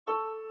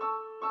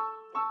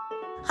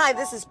Hi,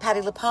 this is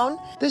Patti LuPone.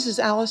 This is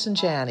Allison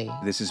Janney.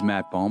 This is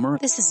Matt Bomer.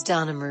 This is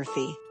Donna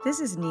Murphy. This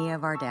is Nia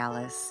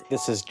Vardalos.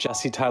 This is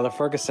Jesse Tyler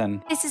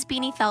Ferguson. This is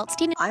Beanie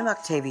Feldstein. I'm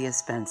Octavia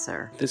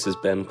Spencer. This is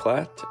Ben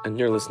Platt, and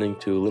you're listening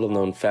to Little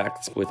Known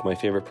Facts with my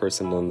favorite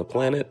person on the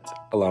planet,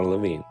 Alana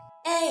Levine.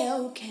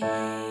 A-OK.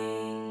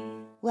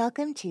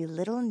 Welcome to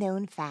Little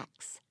Known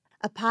Facts,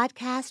 a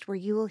podcast where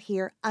you will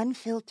hear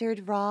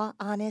unfiltered, raw,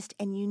 honest,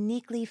 and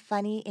uniquely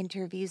funny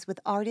interviews with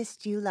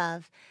artists you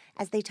love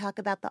as they talk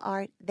about the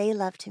art they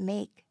love to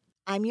make.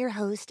 I'm your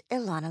host,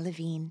 Ilana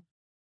Levine.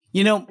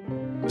 You know,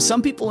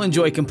 some people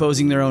enjoy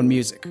composing their own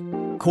music,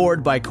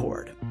 chord by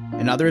chord,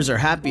 and others are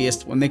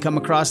happiest when they come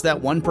across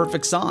that one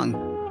perfect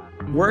song.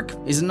 Work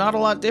is not a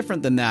lot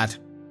different than that.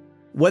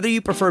 Whether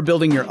you prefer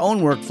building your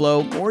own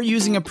workflow or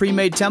using a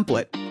pre-made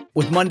template,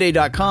 with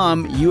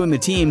Monday.com, you and the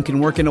team can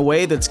work in a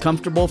way that's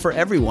comfortable for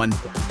everyone.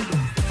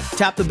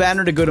 Tap the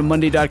banner to go to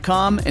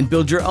Monday.com and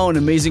build your own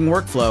amazing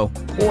workflow,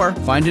 or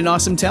find an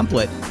awesome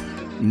template.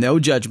 No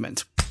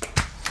judgment.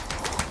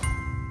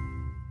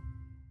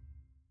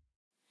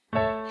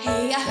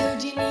 Hey, I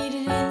heard you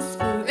needed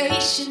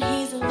inspiration.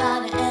 He's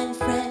Alana and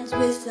friends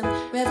with some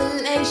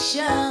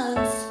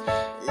revelations.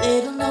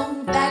 Little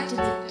known fact of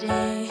the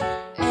day.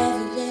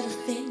 Every little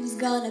thing's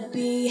gonna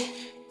be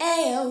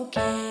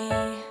A-OK.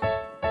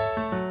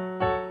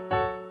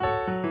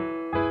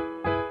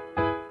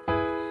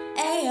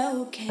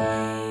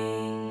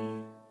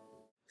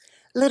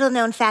 Little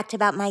known fact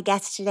about my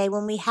guest today,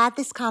 when we had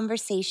this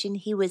conversation,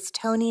 he was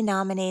Tony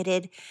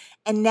nominated.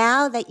 And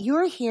now that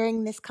you're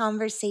hearing this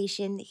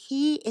conversation,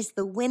 he is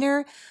the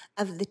winner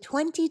of the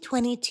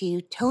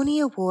 2022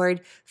 Tony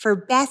Award for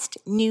Best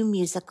New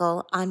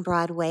Musical on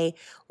Broadway.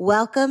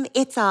 Welcome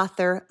its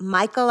author,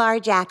 Michael R.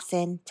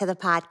 Jackson, to the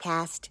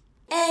podcast.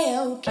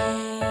 A-OK.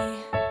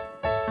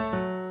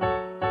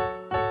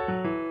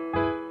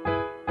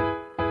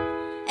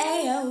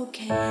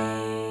 A-OK.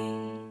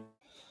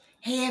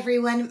 Hey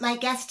everyone, my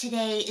guest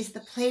today is the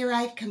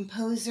playwright,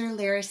 composer,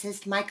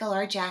 lyricist Michael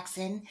R.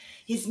 Jackson.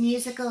 His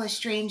musical A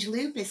Strange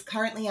Loop is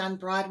currently on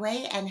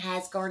Broadway and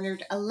has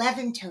garnered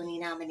 11 Tony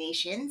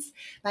nominations.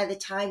 By the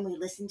time we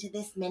listen to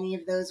this, many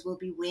of those will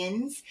be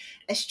wins.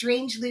 A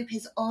Strange Loop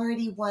has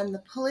already won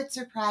the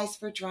Pulitzer Prize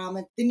for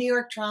Drama, the New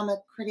York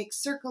Drama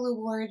Critics Circle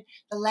Award,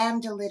 the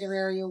Lambda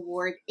Literary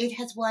Award. It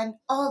has won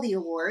all the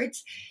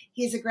awards.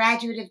 He is a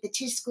graduate of the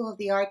Tisch School of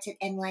the Arts at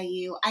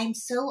NYU. I'm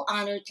so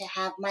honored to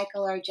have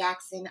Michael R.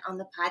 Jackson on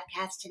the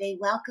podcast today.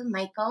 Welcome,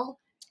 Michael.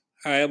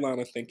 Hi,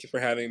 Alana. Thank you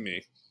for having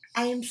me.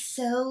 I am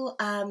so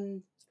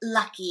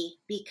lucky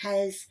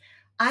because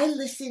I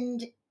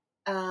listened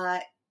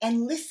and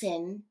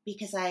listen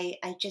because I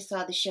just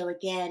saw the show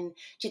again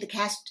to the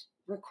cast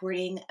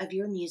recording of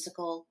your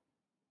musical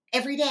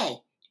every day.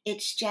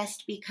 It's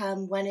just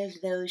become one of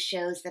those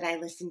shows that I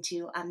listen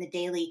to on the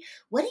daily.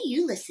 What do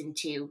you listen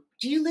to?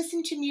 Do you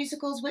listen to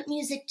musicals? What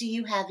music do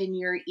you have in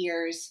your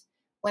ears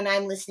when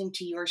I'm listening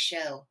to your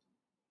show?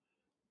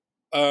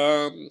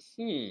 Well,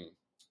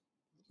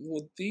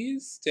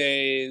 these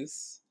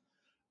days,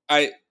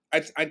 I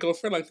go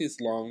for like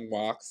these long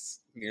walks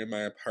near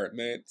my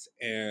apartment,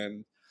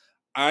 and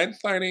I'm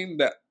finding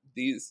that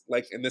these,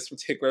 like in this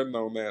particular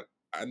moment,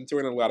 I'm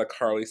doing a lot of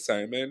Carly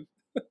Simon.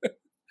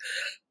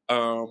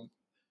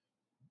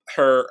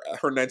 Her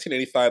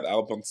 1985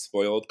 album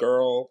Spoiled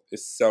Girl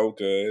is so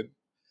good.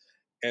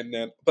 And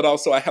then, but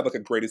also I have like a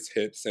greatest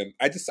hits, and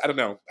I don't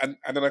know. I'm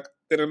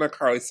in a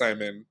Carly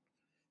Simon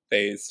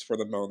phase for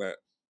the moment.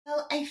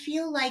 Well, I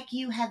feel like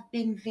you have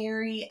been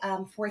very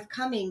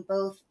forthcoming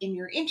both in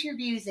your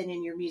interviews and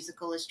in your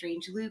musical A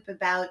Strange Loop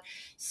about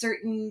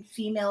certain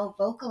female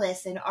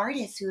vocalists and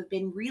artists who have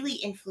been really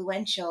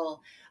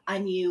influential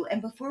on you.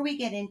 And before we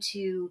get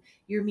into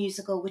your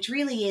musical, which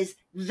really is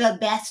the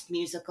best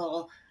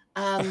musical,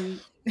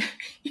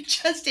 it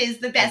just is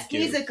the best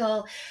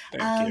musical.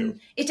 Thank you.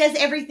 It does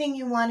everything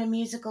you want a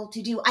musical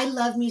to do. I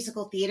love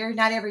musical theater.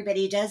 Not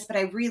everybody does, but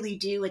I really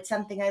do. It's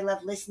something I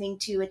love listening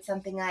to. It's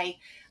something I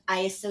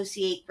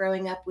associate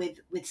growing up with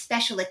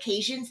special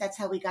occasions. That's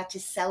how we got to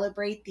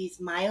celebrate these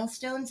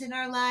milestones in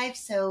our lives.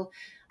 So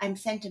I'm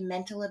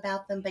sentimental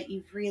about them, but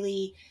you've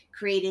really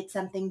created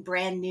something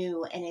brand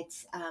new. And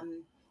it's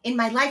in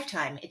my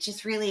lifetime. It's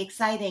just really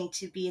exciting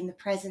to be in the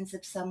presence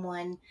of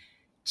someone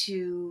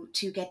to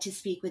get to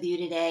speak with you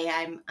today.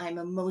 I'm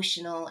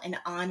emotional and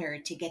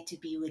honored to get to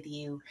be with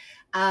you.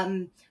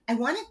 I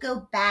want to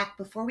go back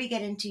before we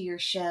get into your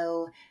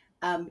show,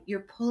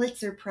 your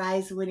Pulitzer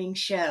Prize winning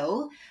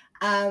show.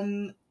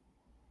 Can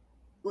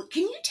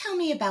you tell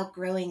me about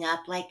growing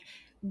up? Like,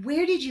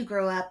 where did you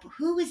grow up?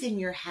 Who was in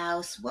your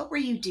house? What were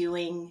you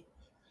doing?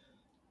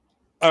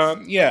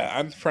 Yeah,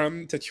 I'm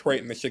from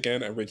Detroit,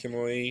 Michigan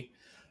originally.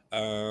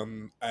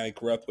 I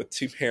grew up with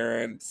two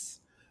parents.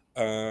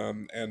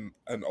 And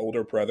an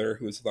older brother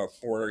who's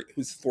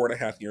who's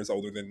 4.5 years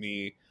older than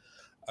me.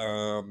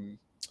 I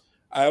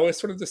always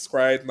sort of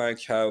describe my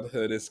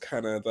childhood as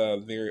kind of a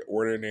very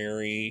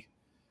ordinary,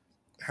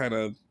 kind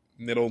of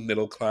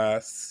middle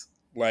class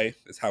life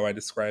is how I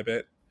describe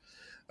it.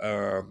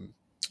 I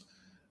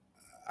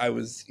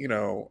was,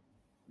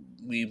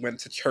 We went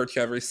to church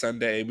every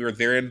Sunday. We were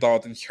very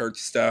involved in church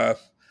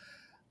stuff.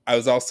 I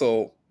was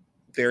also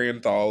very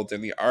involved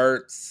in the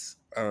arts,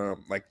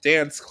 like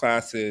dance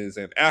classes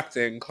and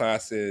acting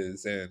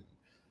classes,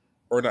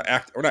 or not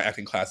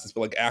acting classes,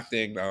 but like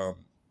acting. I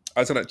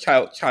was in a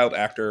child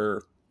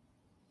actor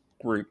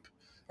group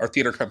or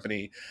theater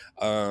company.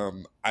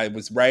 I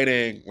was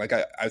writing, like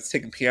I was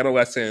taking piano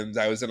lessons.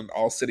 I was in an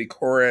all city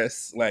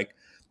chorus. Like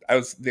I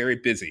was very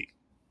busy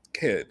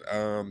kid.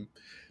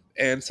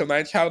 And so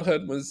my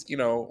childhood was,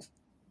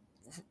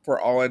 for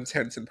all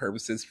intents and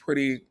purposes,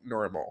 pretty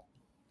normal.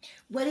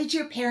 What did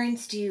your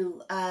parents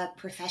do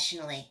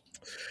professionally?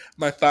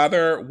 My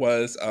father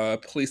was a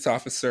police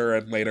officer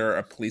and later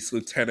a police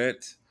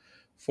lieutenant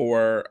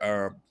for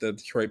the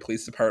Detroit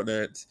Police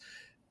Department.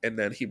 And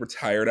then he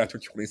retired after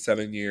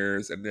 27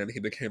 years. And then he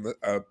became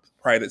a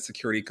private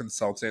security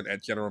consultant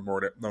at General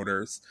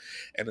Motors.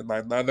 And then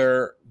my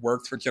mother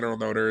worked for General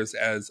Motors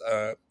as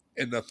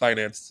in the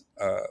finance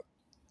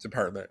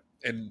department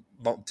in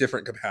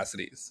different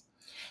capacities.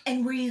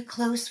 And were you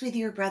close with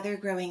your brother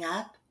growing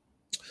up?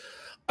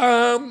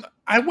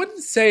 I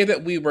wouldn't say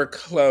that we were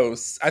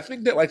close. I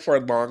think that like for a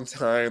long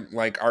time,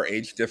 like our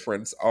age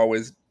difference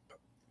always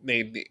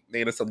made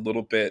us a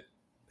little bit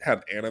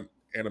have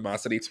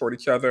animosity toward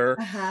each other.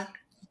 Uh-huh.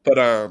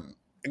 But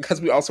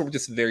because we also were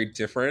just very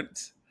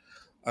different.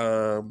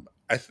 But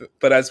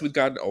as we've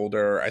gotten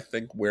older, I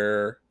think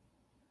we're,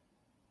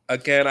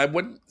 again, I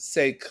wouldn't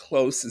say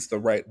close is the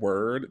right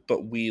word,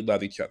 but we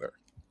love each other.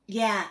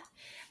 Yeah.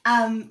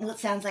 Well, it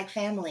sounds like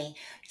family.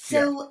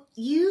 So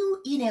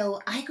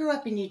I grew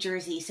up in New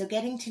Jersey. So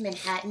getting to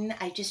Manhattan,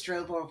 I just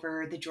drove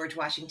over the George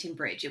Washington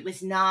Bridge. It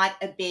was not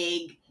a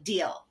big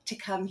deal to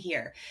come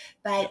here.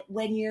 But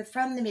when you're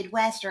from the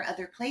Midwest or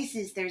other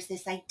places, there's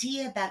this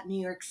idea about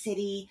New York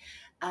City.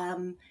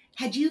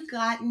 Had you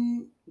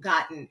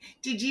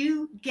did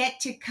you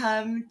get to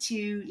come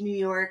to New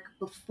York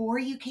before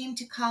you came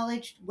to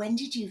college? When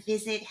did you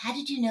visit? How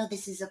did you know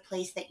this is a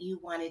place that you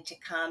wanted to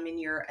come in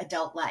your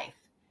adult life?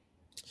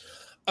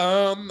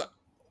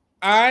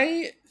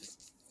 I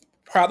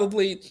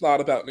probably thought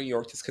about New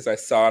York just because I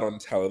saw it on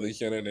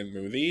television and in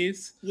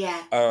movies.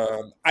 Yeah.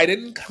 I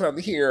didn't come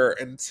here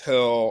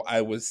until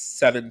I was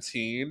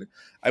 17.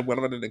 I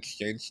went on an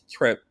exchange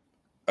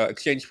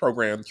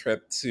program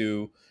trip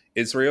to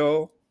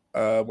Israel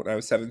when I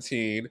was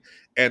 17,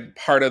 and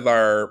part of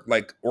our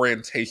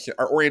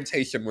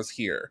orientation was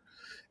here.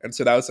 And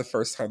so that was the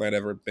first time I'd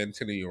ever been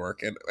to New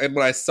York. And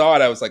when I saw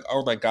it, I was like,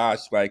 oh my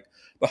gosh, like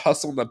the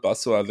hustle and the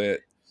bustle of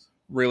it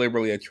really,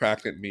 really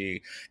attracted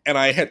me. And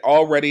I had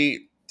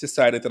already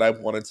decided that I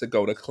wanted to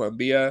go to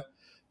Columbia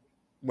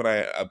when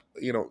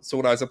so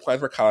when I was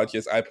applying for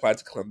colleges, I applied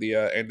to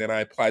Columbia, and then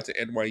I applied to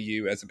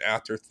NYU as an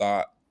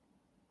afterthought.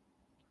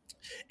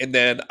 And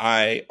then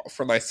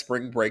for my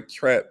spring break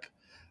trip,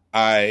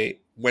 I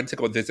went to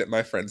go visit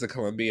my friends in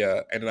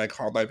Columbia, and then I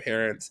called my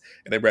parents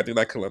and they read me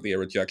my Columbia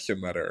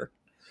rejection letter.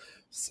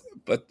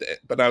 But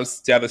I was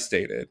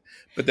devastated.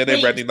 But then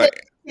they read me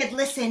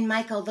listen,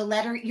 Michael, the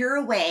letter, you're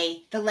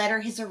away. The letter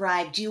has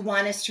arrived. Do you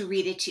want us to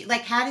read it to you?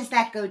 Like, how does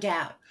that go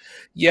down?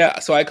 Yeah.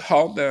 So I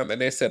called them and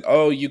they said,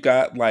 oh, you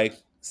got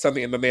like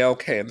something in the mail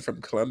came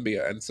from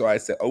Columbia. And so I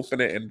said,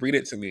 open it and read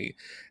it to me.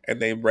 And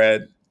they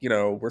read,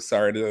 we're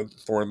sorry to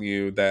inform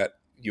you that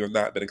you have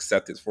not been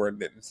accepted for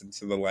admittance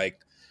into the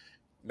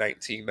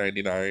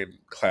 1999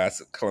 class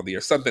at Columbia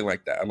or something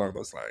like that along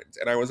those lines.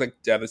 And I was like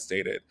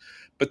devastated.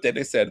 But then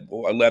they said,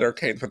 well, a letter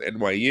came from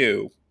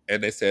NYU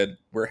and they said,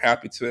 we're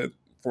happy to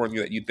inform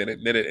you that you've been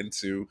admitted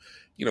into,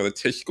 the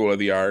Tisch School of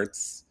the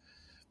Arts,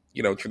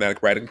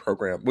 dramatic writing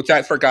program, which I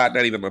had forgotten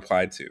I even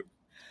applied to.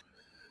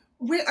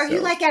 Where are you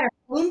like at a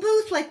phone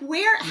booth? Like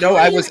where? No,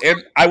 I was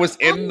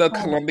in a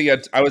Columbia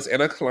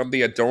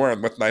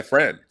dorm with my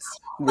friends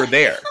who were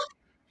there.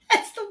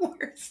 That's the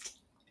worst.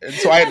 And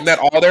so I had met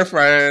all their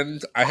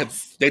friends.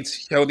 They'd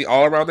show me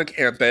all around the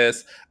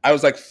campus. I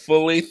was like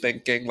fully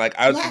thinking like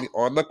I was gonna be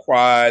on the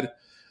quad,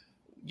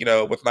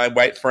 with my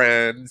white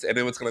friends, and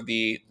it was gonna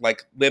be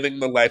like living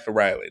the life of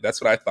Riley.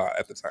 That's what I thought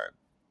at the time.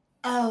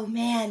 Oh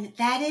man,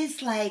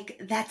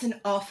 that's an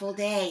awful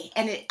day.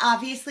 And it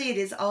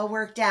is all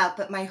worked out,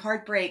 but my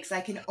heart breaks.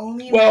 I can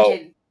only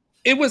imagine.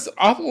 It was an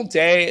awful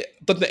day,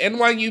 but the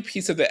NYU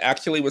piece of it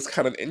actually was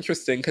kind of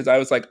interesting because I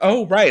was like,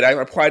 oh, right, I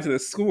applied to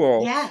this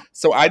school. Yeah.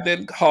 So I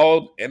then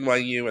called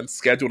NYU and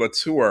scheduled a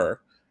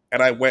tour,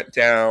 and I went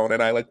down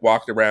and I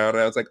walked around and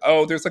I was like,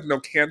 oh, there's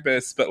no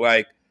campus, but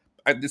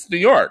it's New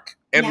York.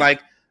 And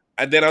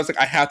and then I was like,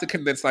 I have to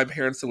convince my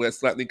parents to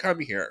let me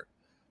come here,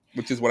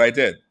 which is what I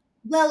did.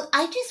 Well,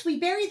 we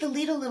buried the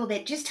lead a little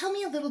bit. Just tell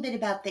me a little bit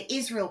about the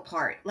Israel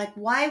part. Like,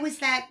 why was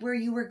that where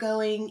you were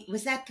going?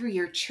 Was that through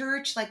your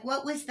church? Like,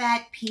 what was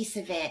that piece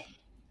of it?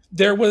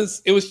 It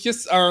was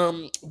just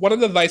one of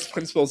the vice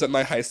principals at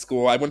my high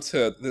school. I went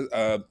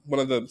to one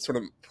of the sort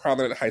of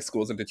prominent high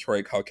schools in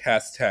Detroit called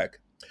Cass Tech.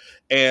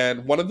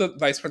 And one of the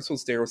vice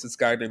principals there was this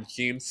guy named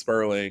Gene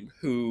Sperling,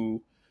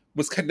 who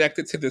was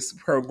connected to this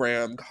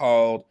program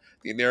called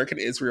the American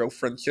Israel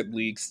Friendship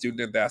League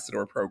Student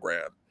Ambassador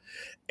Program.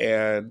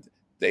 And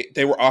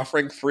they were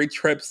offering free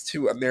trips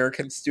to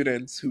American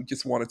students who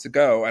just wanted to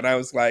go. And I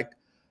was like,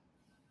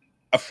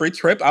 a free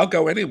trip? I'll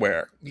go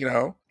anywhere, you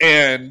know?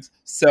 And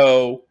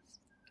so,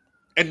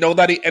 and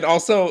nobody, and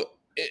also,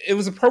 it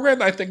was a program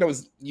that I think that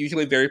was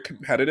usually very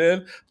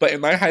competitive, but in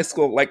my high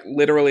school, like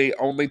literally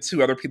only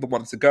 2 other people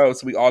wanted to go,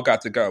 so we all got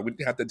to go. We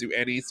didn't have to do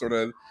any sort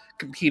of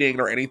competing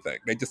or anything.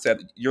 They just said,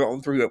 you're the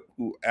only 3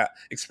 who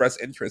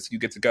express interest, you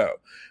get to go.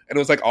 And it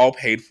was like all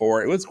paid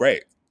for. It was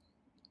great.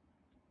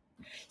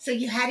 So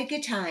you had a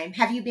good time.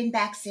 Have you been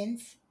back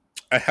since?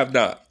 I have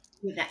not.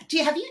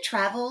 Have you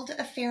traveled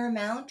a fair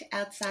amount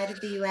outside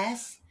of the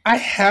U.S.? I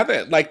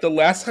haven't. Like the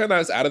last time I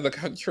was out of the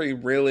country,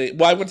 really.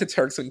 Well, I went to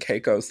Turks and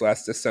Caicos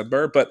last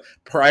December, but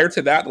prior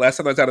to that, last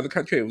time I was out of the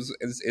country, it was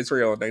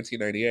Israel in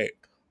 1998.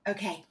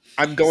 Okay.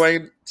 I'm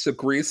going to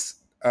Greece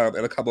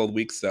in a couple of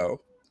weeks,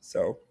 though.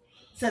 So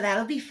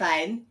that'll be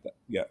fun.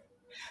 Yeah.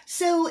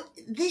 So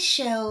this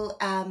show,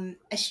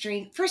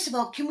 first of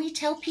all, can we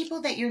tell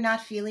people that you're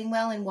not feeling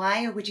well and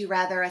why, or would you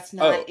rather us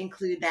not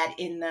include that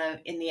in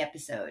the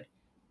episode?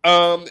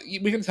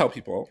 We can tell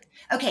people.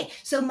 Okay,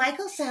 so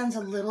Michael sounds a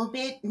little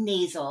bit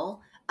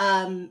nasal,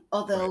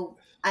 although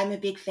right. I'm a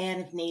big fan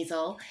of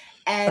nasal,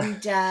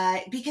 and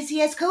because he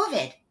has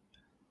COVID.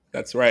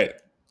 That's right.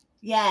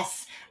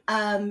 Yes.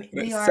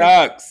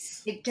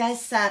 Sucks. It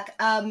does suck.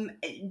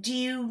 Do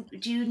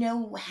you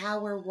know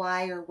how or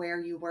why or where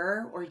you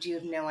were, or do you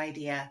have no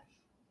idea?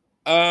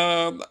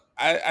 I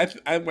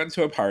went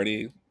to a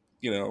party,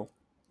 you know.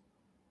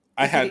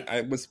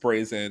 I was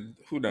brazen.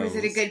 Who knows?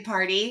 Was it a good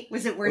party?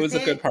 Was it worth it? It was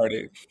a good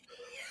party.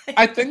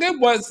 I think it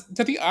was,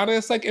 to be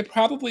honest, like it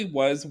probably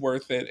was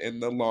worth it in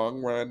the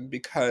long run,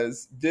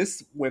 because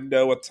this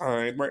window of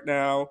time right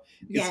now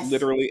is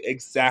literally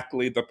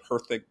exactly the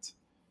perfect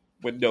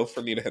window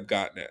for me to have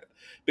gotten it.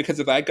 Because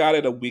if I got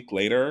it a week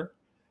later,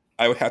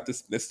 I would have to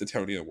miss the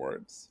Tony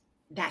Awards.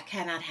 That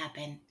cannot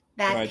happen.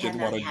 I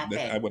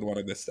wouldn't want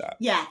to miss that.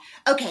 Yeah.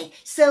 Okay.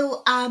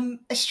 So,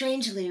 A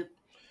Strange Loop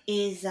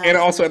is... and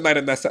also it might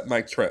have messed up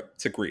my trip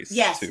to Greece.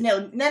 Yes. Too.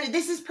 No,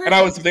 this is perfect. And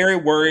I was very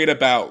worried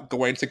about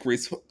going to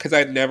Greece because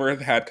I'd never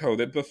had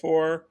COVID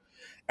before.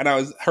 And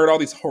I heard all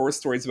these horror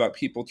stories about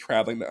people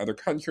traveling to other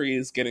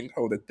countries, getting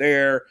COVID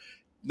there,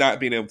 not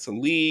being able to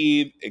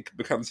leave. It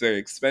becomes very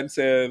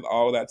expensive,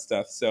 all of that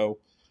stuff. So,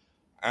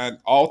 and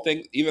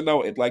even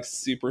though it like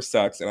super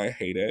sucks and I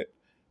hate it,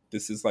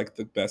 this is like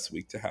the best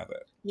week to have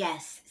it.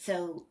 Yes.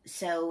 So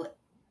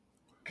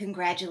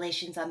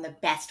congratulations on the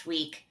best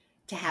week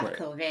to have right.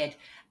 COVID.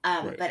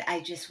 Right. But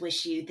I just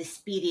wish you the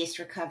speediest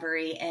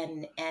recovery,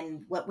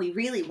 and what we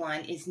really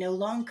want is no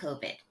long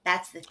COVID.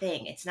 That's the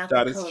thing. It's not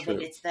that the COVID, true.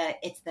 it's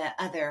the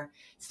other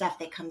stuff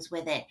that comes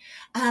with it.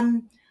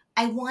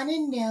 I want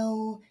to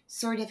know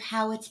sort of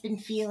how it's been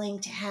feeling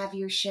to have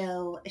your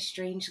show, A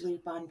Strange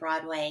Loop, on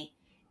Broadway,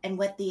 and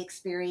what the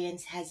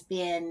experience has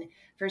been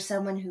for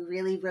someone who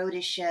really wrote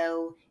a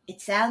show,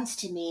 it sounds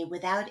to me,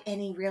 without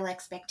any real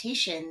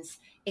expectations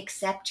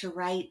except to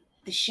write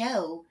the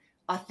show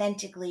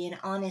authentically and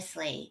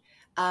honestly.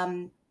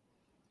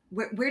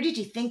 Where did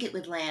you think it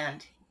would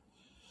land?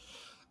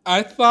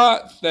 I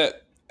thought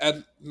that at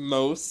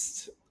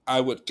most I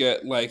would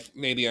get like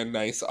maybe a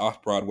nice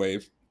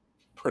off-Broadway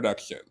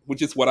production,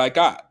 which is what I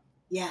got.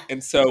 Yeah.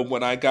 And so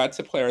when I got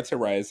to Playwrights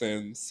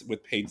Horizons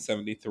with Page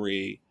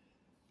 73,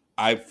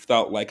 I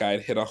felt like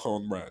I'd hit a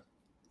home run.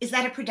 Is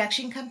that a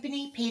production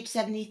company, Page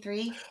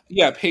 73?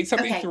 Yeah, Page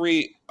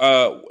 73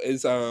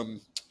 is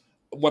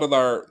one of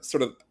our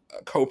sort of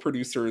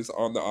co-producers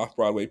on the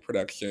off-Broadway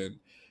production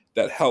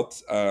that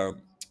helped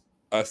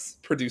us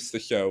produce the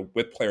show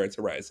with Playwrights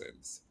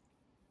Horizons.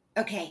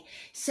 Okay,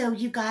 so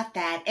you got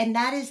that, and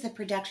that is the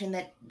production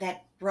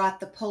that brought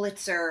the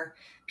Pulitzer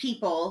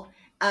people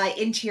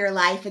into your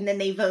life, and then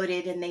they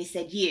voted and they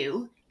said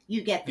you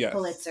get the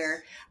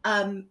Pulitzer.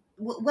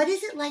 What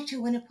is it like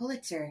to win a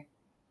Pulitzer?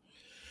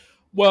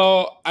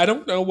 Well, I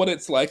don't know what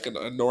it's like in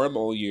a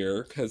normal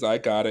year, because I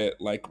got it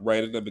like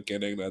right in the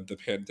beginning of the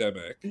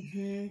pandemic.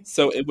 Mm-hmm.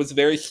 So it was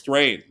very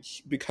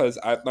strange because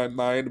my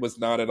mind was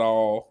not at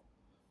all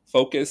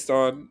focused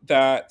on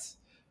that.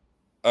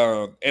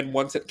 And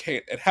once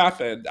it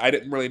happened, I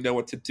didn't really know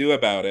what to do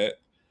about it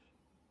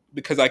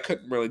because I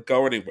couldn't really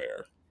go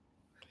anywhere.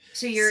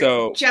 So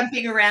you're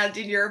jumping around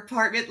in your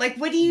apartment. Like,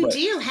 what do you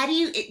do? How do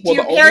you? Do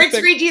your parents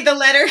read you the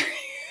letter?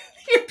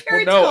 Your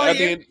parents call you? I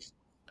mean,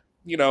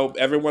 you know,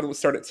 everyone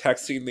started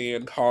texting me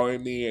and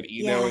calling me and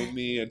emailing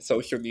me and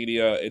social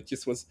media. It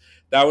just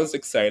that was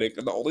exciting.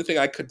 And the only thing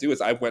I could do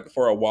is I went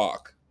for a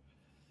walk.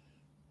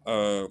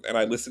 And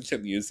I listened to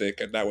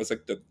music, and that was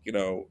like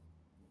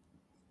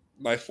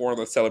my form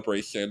of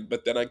celebration.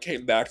 But then I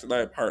came back to my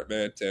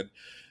apartment, and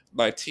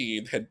my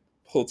team had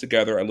pulled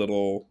together a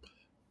little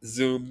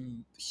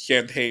Zoom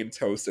champagne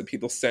toast, and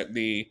people sent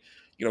me,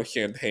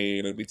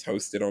 champagne, and we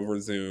toasted over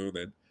Zoom,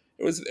 and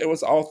it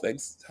was all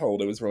things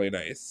told. It was really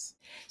nice.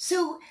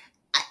 So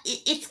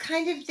it's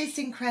kind of this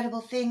incredible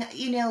thing,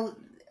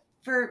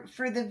 for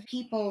the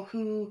people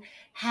who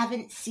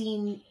haven't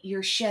seen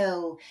your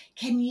show.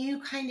 Can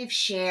you kind of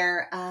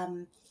share,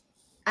 I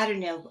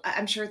don't know,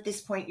 I'm sure at this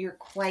point you're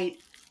quite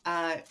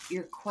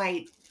you're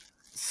quite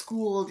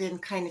schooled in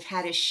kind of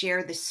how to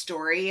share the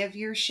story of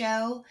your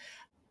show.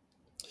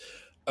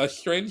 A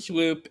Strange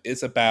Loop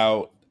is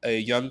about a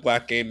young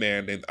black gay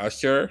man named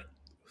Usher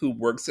who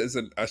works as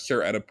an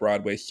usher at a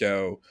Broadway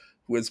show,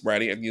 who is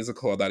writing a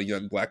musical about a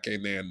young black gay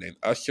man named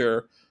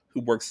Usher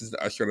who works as an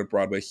usher at a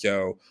Broadway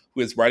show,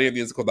 who is writing a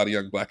musical about a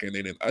young black gay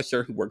man named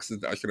Usher who works as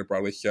an usher at a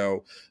Broadway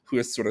show, who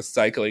is sort of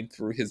cycling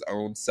through his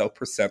own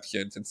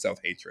self-perceptions and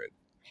self-hatred.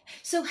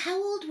 So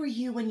how old were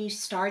you when you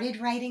started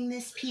writing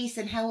this piece,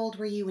 and how old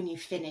were you when you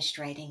finished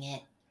writing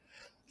it?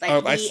 Like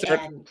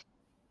end.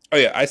 Oh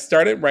yeah, I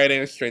started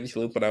writing A Strange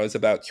Loop when I was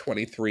about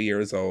 23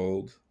 years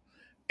old.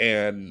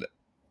 And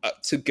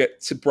to get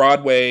to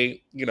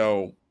Broadway, you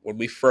know, when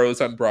we froze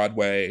on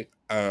Broadway,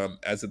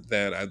 as of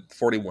then, I'm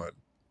 41.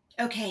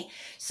 Okay.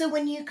 So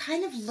when you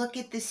kind of look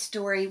at this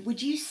story,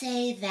 would you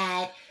say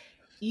that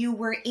you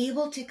were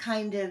able to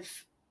kind of,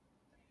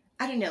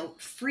 I don't know,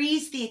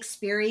 freeze the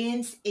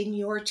experience in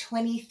your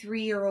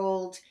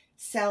 23-year-old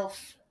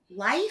self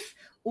life?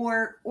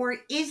 Or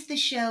is the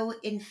show,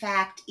 in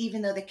fact,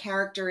 even though the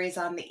character is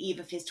on the eve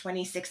of his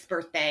 26th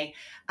birthday,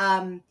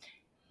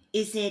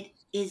 is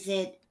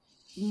it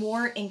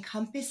more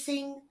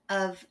encompassing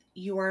of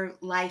your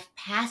life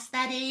past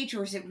that age,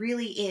 or is it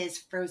really is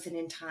frozen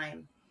in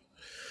time?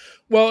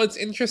 Well, it's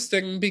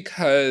interesting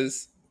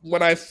because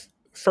when I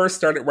first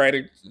started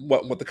writing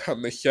what would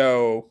become the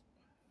show,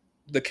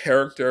 the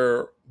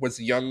character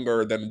was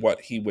younger than what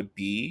he would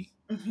be.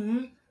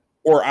 Mm-hmm.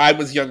 Or I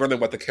was younger than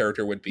what the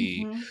character would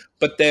be. Mm-hmm.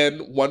 But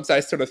then once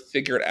I sort of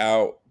figured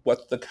out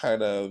what the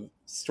kind of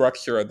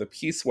structure of the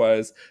piece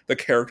was, the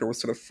character was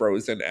sort of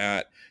frozen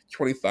at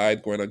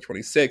 25 going on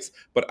 26.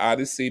 But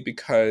obviously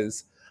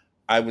because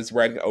I was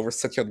writing over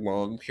such a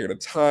long period of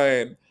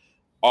time,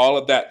 all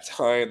of that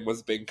time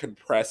was being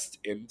compressed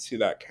into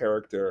that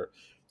character.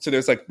 So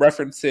there's like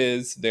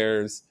references,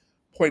 there's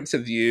points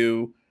of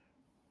view,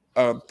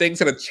 things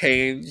that have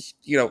changed,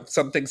 you know,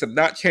 some things have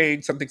not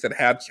changed, some things that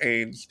have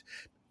changed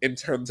in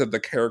terms of the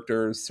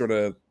character's sort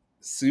of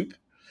soup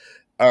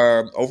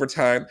over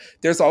time.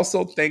 There's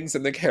also things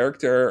in the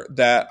character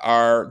that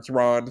are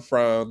drawn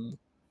from,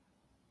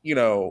 you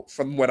know,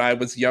 from when I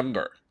was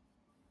younger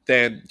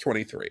than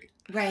 23.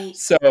 Right.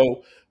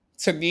 So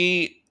to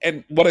me,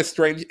 and A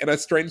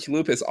Strange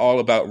Loop is all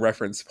about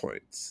reference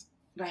points.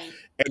 Right.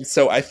 And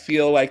so I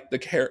feel like the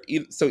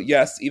character, so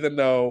yes, even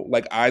though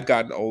like I've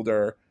gotten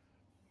older,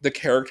 the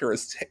character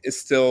is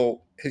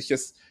still,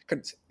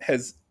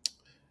 has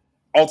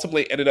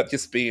ultimately ended up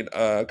just being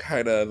a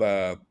kind of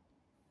a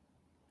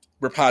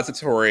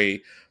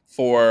repository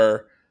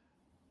for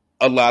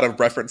a lot of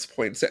reference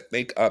points that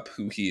make up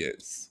who he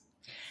is.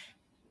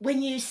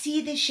 When you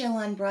see the show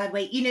on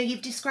Broadway, you know,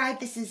 you've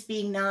described this as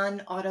being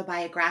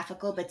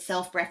non-autobiographical, but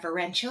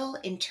self-referential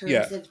in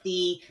terms of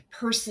the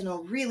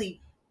personal,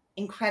 really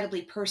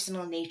incredibly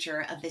personal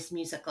nature of this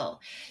musical.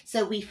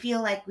 So we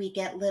feel like we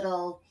get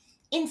little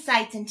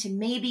insights into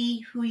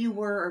maybe who you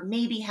were, or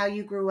maybe how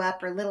you grew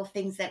up, or little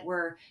things that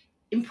were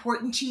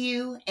important to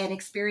you and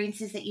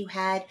experiences that you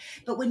had.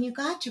 But when you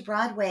got to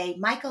Broadway,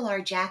 Michael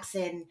R.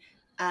 Jackson,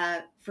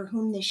 for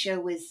whom the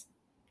show was,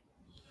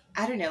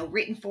 I don't know,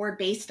 written for,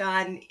 based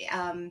on,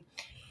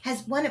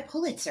 has won a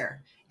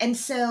Pulitzer. And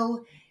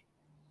so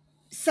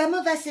some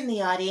of us in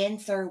the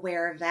audience are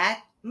aware of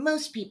that.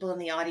 Most people in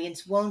the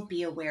audience won't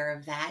be aware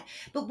of that.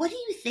 But what do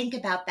you think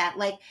about that?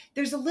 Like,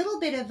 there's a little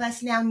bit of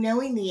us now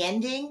knowing the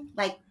ending.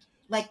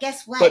 Like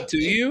guess what? But do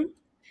you?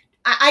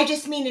 I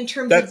just mean in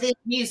terms of this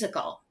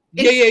musical.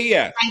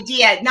 Yeah.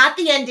 Idea, not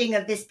the ending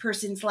of this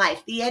person's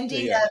life. The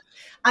ending of,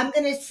 I'm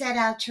going to set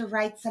out to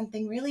write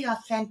something really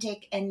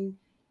authentic and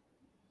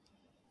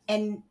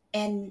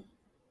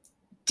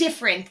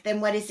different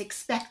than what is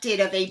expected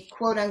of a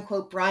quote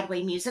unquote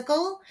Broadway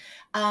musical.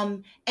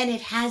 And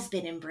it has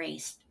been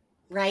embraced,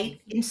 right?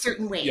 In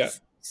certain ways. Yeah.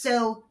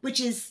 So, which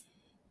is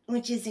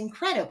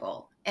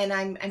incredible. And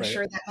I'm Right.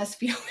 sure that must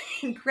feel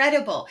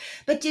incredible.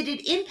 But did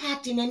it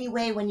impact in any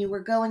way when you were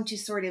going to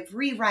sort of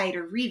rewrite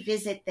or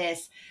revisit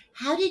this?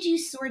 How did you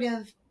sort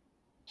of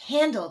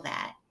handle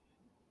that?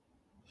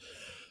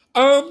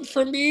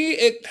 For me,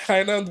 it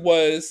kind of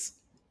was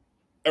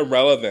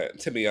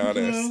irrelevant, to be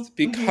honest,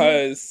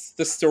 because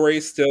the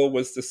story still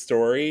was the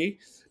story.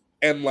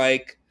 And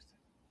like,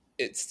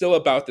 it's still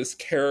about this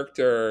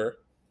character.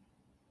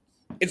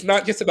 It's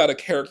not just about a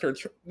character.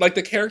 Like,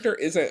 the character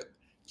isn't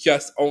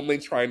just only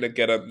trying to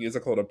get a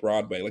musical to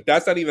Broadway. Like,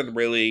 that's not even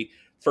really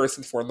first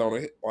and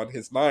foremost on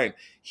his mind.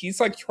 He's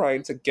like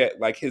trying to get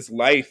like his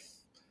life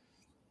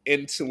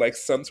into like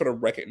some sort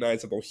of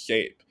recognizable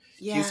shape.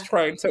 Yeah. He's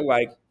trying to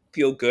like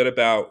feel good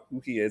about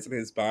who he is in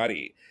his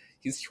body.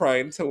 He's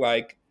trying to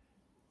like,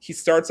 he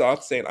starts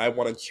off saying, I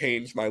want to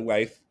change my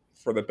life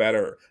for the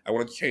better. I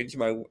want to change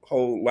my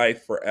whole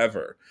life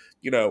forever,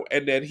 you know,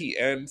 and then he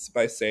ends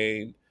by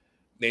saying,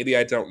 maybe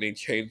I don't need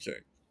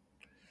changing.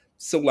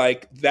 So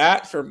like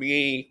that for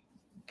me,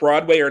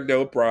 Broadway or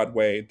no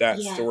Broadway, that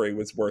story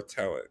was worth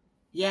telling.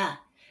 Yeah.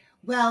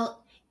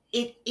 Well,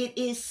 it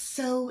is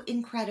so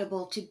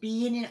incredible to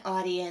be in an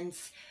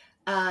audience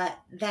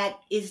that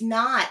is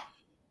not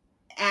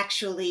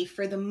actually,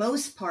 for the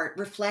most part,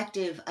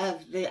 reflective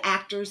of the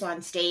actors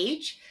on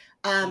stage.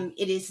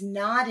 It is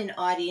not an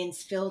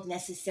audience filled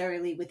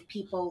necessarily with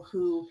people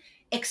who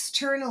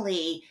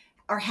externally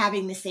are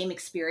having the same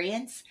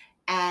experience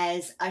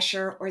as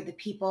Usher or the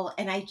people.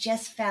 And I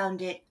just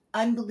found it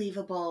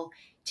unbelievable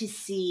to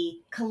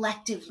see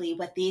collectively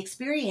what the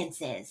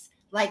experience is.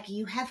 Like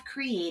you have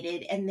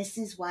created, and this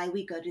is why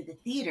we go to the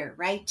theater,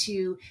 right?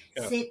 To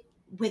sit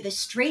with a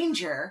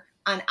stranger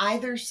on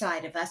either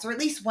side of us, or at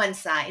least one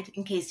side,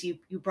 in case you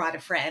brought a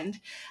friend,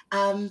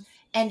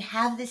 and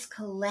have this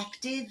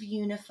collective,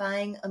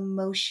 unifying,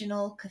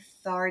 emotional,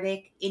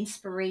 cathartic,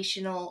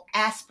 inspirational,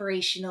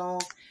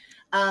 aspirational.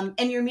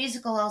 And your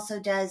musical also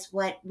does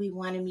what we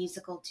want a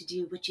musical to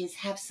do, which is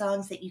have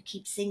songs that you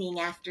keep singing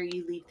after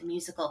you leave the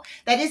musical.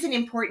 That isn't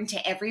important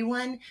to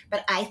everyone,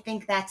 but I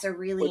think that's a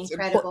really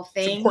incredible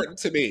thing. It's important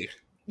to me.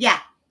 Yeah,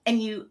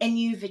 and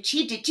you've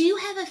achieved it. Do you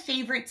have a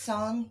favorite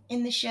song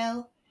in the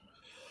show?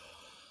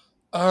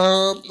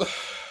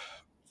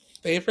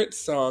 Favorite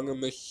song on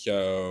the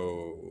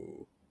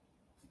show.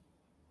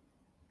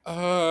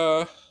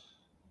 I'm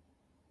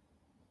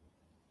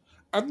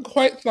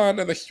quite fond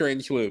of A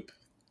Strange Loop.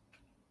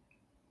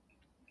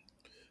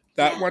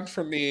 That one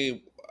for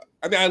me,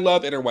 I mean, I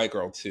love Inner White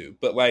Girl too,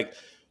 but like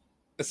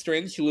A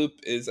Strange Loop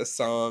is a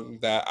song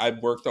that I've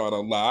worked on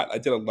a lot. I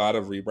did a lot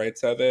of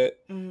rewrites of it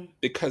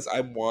because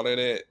I wanted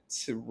it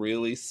to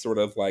really sort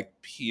of like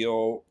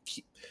show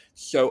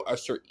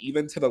Usher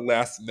even to the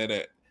last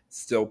minute,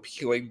 still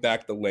peeling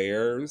back the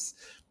layers.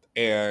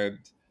 And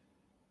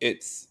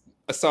it's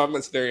a song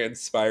that's very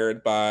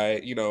inspired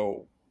by,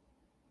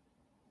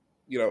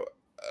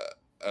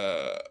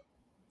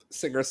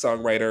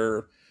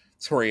 singer-songwriter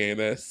Tori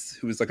Amos,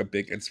 who is like a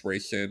big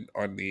inspiration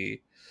on the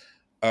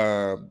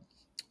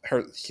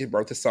she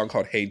wrote this song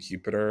called Hey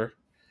Jupiter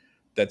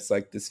that's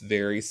like this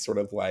very sort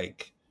of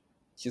like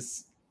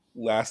just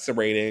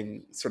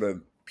lacerating, sort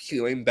of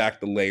peeling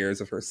back the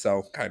layers of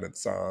herself kind of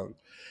song.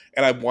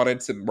 And I wanted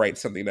to write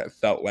something that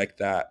felt like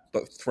that,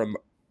 but through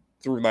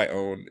my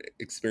own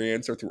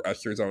experience or through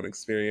Usher's own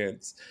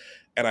experience.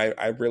 And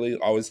I really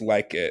always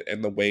like it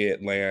and the way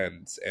it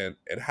lands and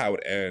how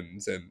it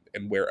ends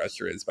and where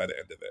Usher is by the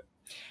end of it.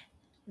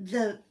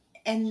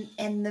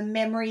 And the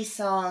memory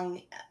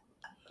song,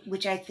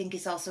 which I think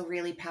is also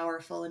really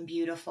powerful and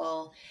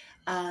beautiful.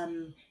 I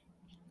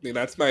mean,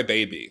 that's my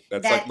baby.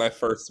 That's like my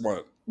first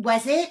one.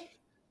 Was it?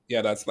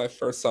 Yeah, that's my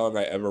first song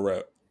I ever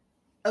wrote.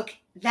 Okay,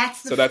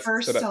 that's the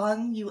first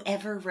song you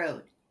ever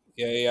wrote.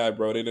 Yeah, I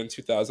wrote it in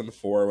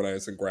 2004 when I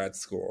was in grad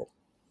school.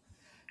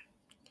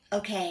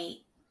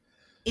 Okay,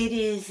 it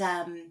is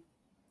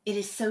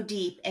so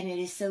deep and it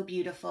is so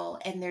beautiful,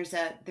 and there's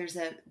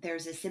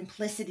a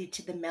simplicity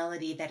to the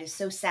melody that is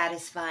so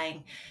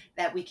satisfying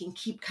that we can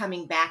keep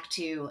coming back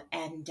to,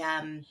 and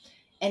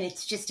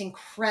it's just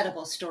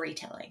incredible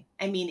storytelling.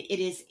 I mean, it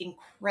is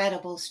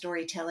incredible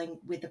storytelling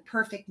with the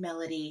perfect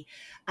melody.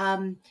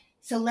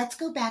 So let's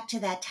go back to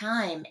that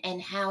time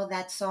and how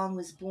that song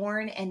was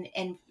born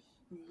and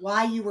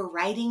why you were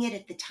writing it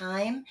at the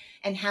time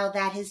and how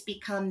that has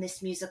become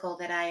this musical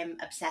that I am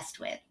obsessed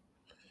with.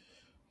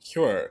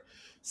 Sure.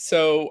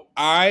 So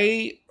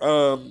I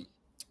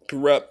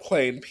grew up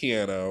playing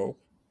piano.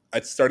 I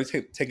started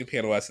taking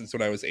piano lessons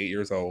when I was 8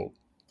 years old.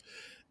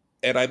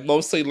 And I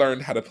mostly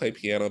learned how to play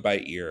piano by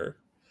ear.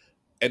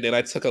 And then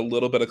I took a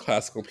little bit of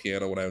classical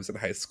piano when I was in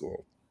high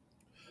school.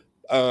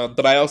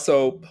 But I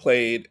also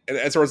played, and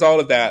as a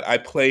result of that, I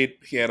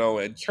played piano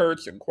in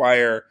church and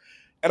choir,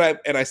 and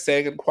I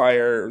sang in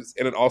choirs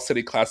in an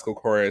all-city classical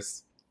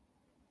chorus.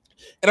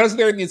 And I was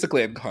very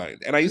musically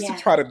inclined. And I used to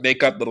try to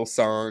make up little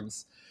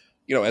songs,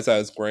 as I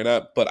was growing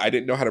up, but I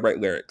didn't know how to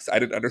write lyrics. I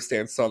didn't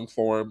understand song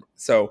form.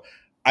 So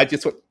I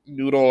just would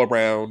noodle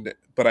around,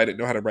 but I didn't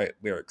know how to write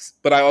lyrics.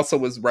 But I also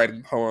was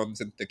writing poems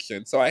and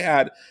fiction. So I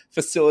had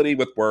facility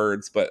with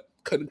words, but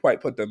couldn't quite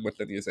put them with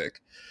the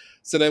music.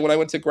 So then when I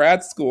went to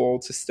grad school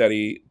to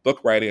study book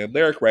writing and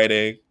lyric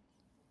writing,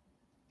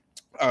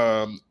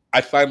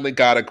 I finally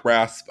got a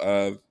grasp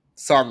of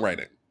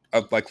songwriting,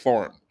 of like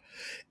form.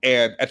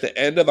 And at the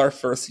end of our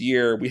first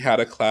year, we had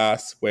a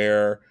class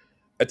where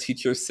a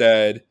teacher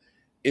said,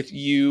 if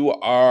you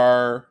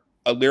are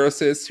a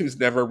lyricist who's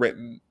never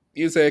written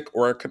music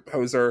or a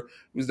composer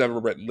who's never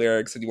written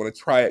lyrics and you want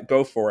to try it,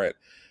 go for it.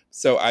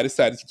 So I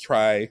decided to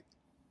try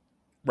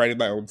writing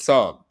my own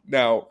song.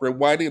 Now,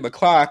 rewinding the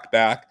clock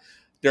back,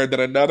 there had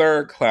been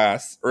another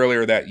class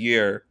earlier that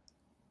year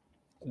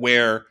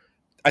where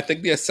I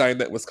think the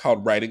assignment was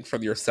called Writing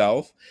from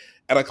Yourself.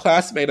 And a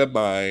classmate of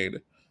mine,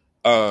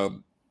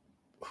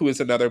 who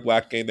is another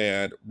Black gay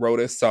man,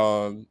 wrote a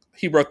song.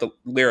 He wrote the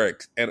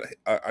lyrics, and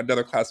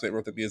another classmate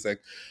wrote the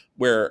music,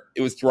 where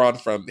it was drawn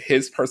from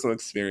his personal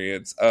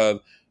experience of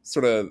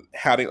sort of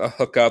having a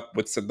hookup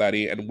with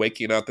somebody and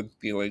waking up and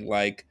feeling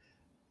like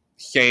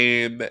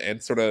shame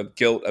and sort of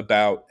guilt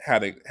about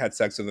having had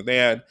sex with a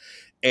man.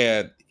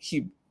 And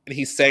he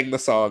sang the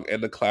song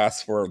in the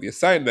class for the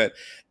assignment.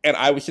 And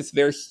I was just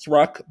very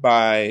struck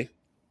by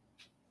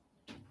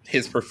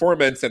his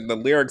performance and the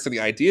lyrics and the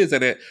ideas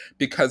in it,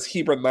 because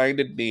he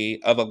reminded me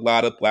of a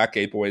lot of Black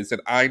gay boys that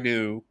I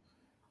knew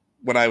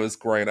when I was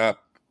growing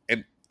up.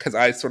 And because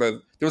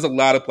there was a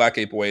lot of Black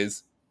gay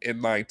boys in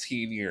my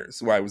teen years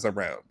who I was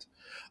around,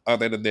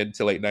 in the mid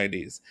to late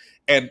 90s.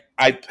 And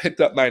I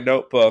picked up my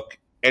notebook,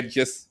 and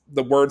just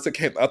the words that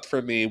came up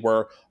for me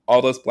were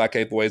all those Black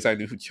gay boys I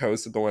knew who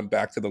chose to go on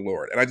back to the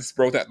Lord. And I just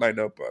wrote that in my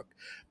notebook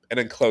and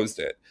then closed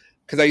it.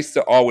 Because I used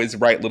to always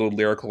write little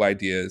lyrical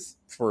ideas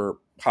for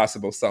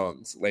possible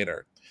songs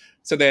later.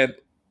 So then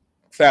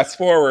fast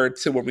forward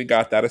to when we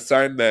got that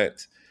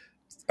assignment,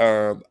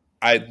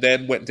 I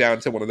then went down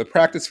to one of the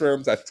practice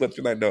rooms. I flipped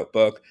through my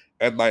notebook,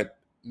 and my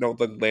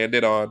notebook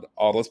landed on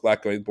all those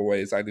Black gay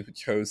boys I knew who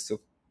chose to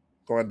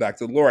go on back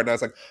to the Lord. And I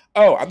was like,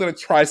 oh, I'm going to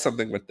try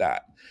something with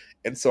that.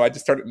 And so I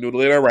just started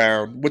noodling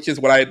around, which is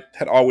what I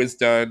had always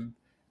done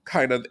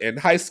kind of in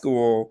high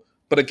school,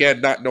 but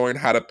again, not knowing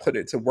how to put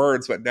it to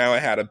words, but now I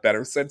had a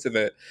better sense of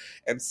it.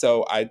 And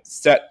so I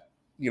set,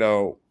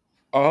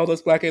 all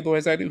those Black gay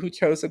boys I knew who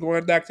chose to go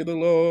on back to the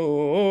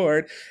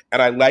Lord.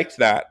 And I liked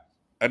that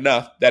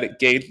enough that it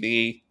gave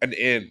me an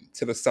end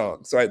to the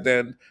song. So I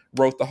then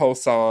wrote the whole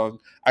song.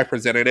 I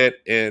presented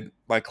it in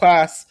my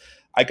class.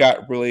 I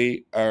got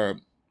really,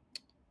 it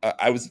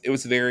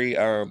was very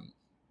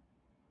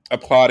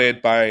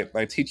applauded by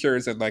my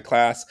teachers in my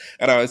class,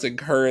 and I was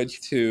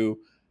encouraged to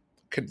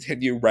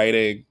continue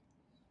writing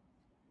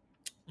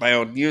my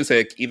own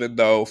music, even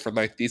though for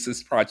my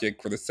thesis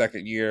project for the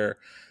second year,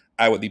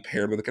 I would be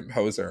paired with a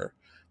composer.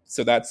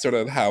 So that's sort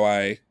of how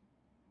I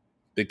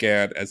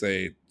began as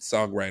a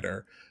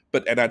songwriter,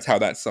 and that's how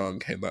that song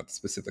came up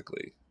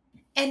specifically.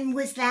 And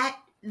was that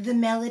the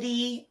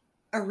melody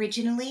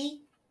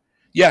originally?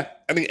 Yeah,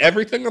 I mean,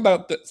 everything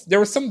about there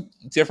were some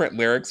different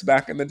lyrics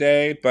back in the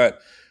day,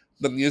 but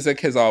the music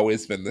has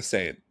always been the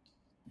same.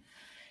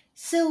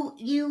 So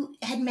you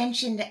had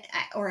mentioned,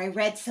 or I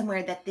read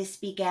somewhere, that this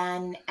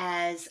began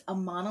as a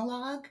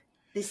monologue,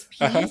 this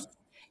piece. Uh-huh.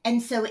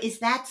 And so is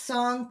that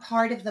song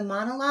part of the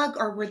monologue,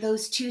 or were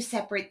those two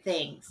separate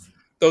things?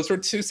 Those were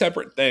two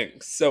separate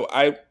things. So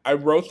I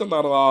wrote the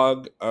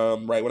monologue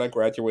right when I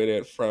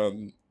graduated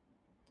from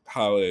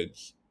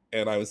college,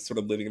 and I was sort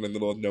of living in the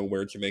middle of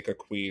nowhere, Jamaica,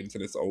 Queens,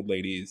 in this old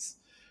lady's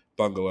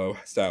bungalow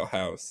style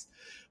house.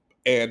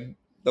 And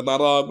the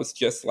monologue was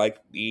just like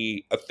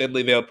a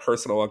thinly veiled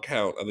personal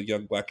account of a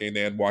young Black gay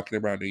man walking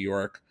around New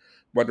York,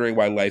 wondering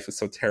why life is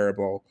so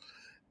terrible,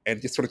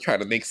 and just sort of trying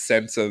to make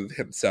sense of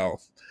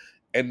himself.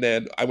 And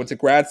then I went to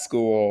grad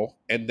school,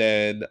 and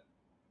then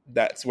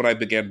that's when I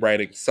began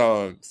writing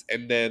songs.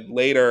 And then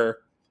later,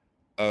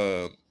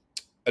 a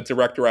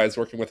director I was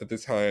working with at the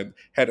time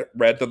had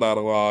read the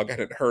monologue,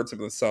 had heard some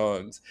of the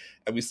songs,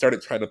 and we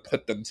started trying to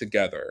put them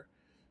together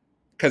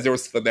because there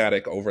was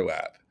thematic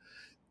overlap.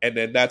 And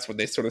then that's when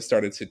they sort of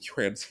started to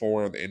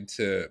transform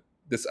into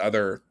this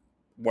other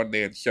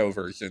one-man show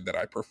version that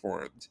I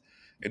performed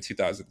in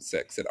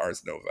 2006 at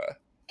Ars Nova.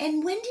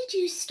 And when did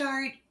you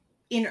start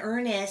in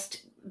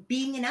earnest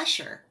being an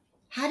usher?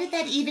 How did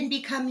that even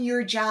become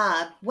your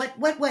job? What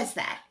was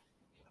that?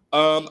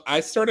 I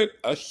started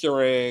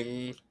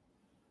ushering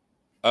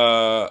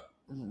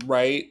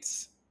right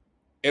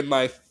in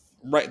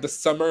the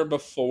summer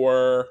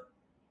before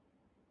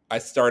I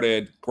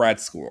started grad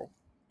school.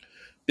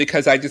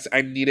 Because I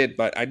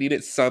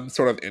needed some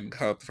sort of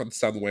income from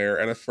somewhere,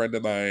 and a friend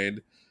of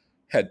mine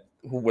had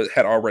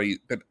already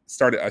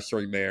started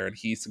ushering there, and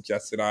he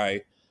suggested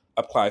I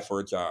apply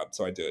for a job,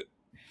 so I did.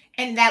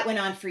 And that went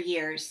on for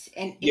years.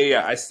 And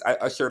I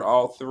ushered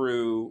all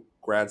through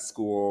grad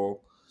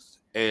school,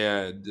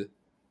 and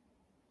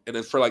then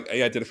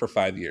I did it for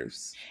 5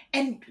 years.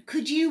 And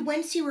could you,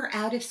 once you were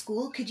out of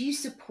school, could you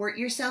support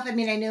yourself? I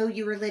mean, I know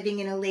you were living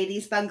in a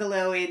lady's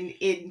bungalow in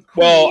Queens.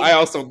 Well, I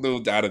also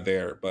moved out of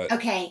there, but...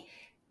 Okay.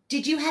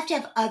 Did you have to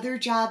have other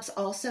jobs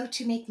also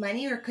to make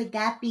money, or could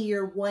that be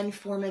your one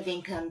form of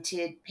income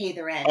to pay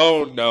the rent?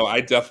 Oh, no, I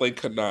definitely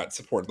could not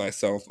support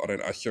myself on an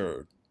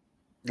usher.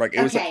 Like,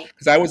 it was...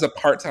 Because I was a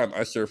part-time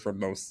usher for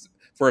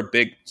a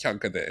big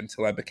chunk of it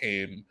until I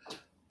became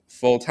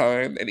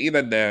full-time. And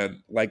even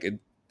then,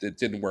 it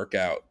didn't work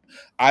out.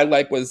 I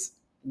was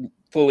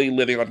fully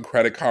living on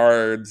credit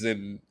cards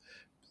and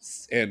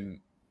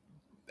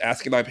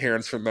asking my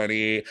parents for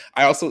money.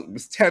 I also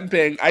was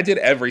temping. I did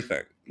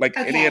everything,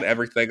 any and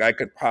everything I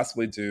could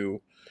possibly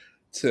do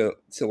to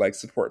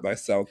support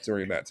myself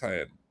during that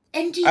time.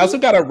 And I also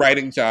got a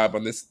writing job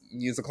on this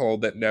musical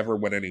that never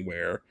went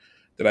anywhere,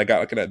 that I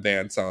got an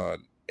advance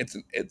on. It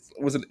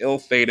was an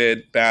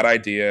ill-fated, bad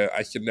idea.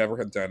 I should never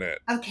have done it.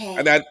 Okay.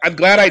 And I'm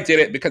glad I did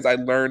it, because I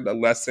learned a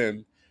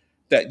lesson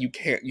that you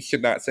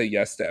should not say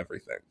yes to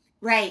everything.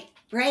 Right.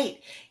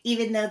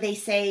 Even though they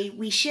say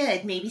we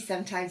should, maybe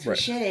sometimes we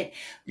shouldn't.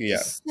 Yeah.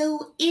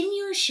 So in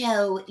your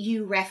show,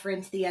 you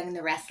reference The Young and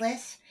the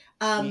Restless.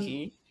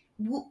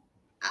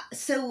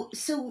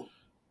 So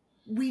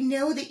we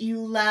know that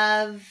you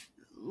love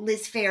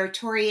Liz Phair,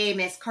 Tori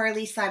Amos,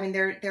 Carly Simon.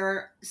 There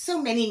are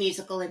so many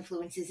musical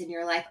influences in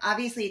your life.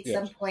 Obviously, at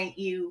some point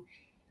you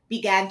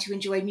began to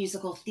enjoy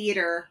musical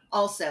theater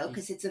also,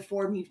 because it's a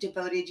form you've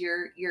devoted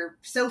your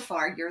so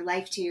far your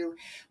life to.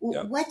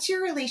 Yep. What's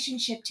your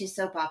relationship to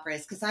soap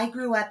operas? Because I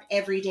grew up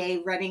every day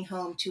running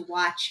home to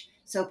watch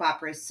soap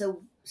operas.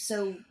 So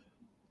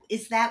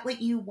is that what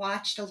you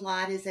watched a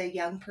lot as a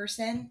young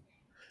person?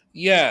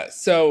 Yeah,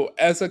 so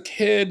as a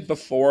kid,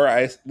 before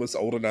I was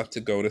old enough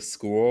to go to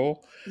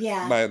school,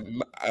 Yeah.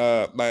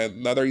 my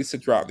mother used to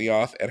drop me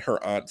off at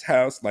her aunt's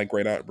house, my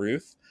great aunt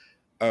Ruth.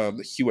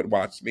 She would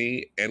watch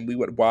me, and we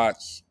would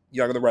watch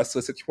Young and the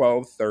Restless at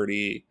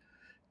 12:30.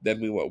 Then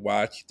we would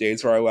watch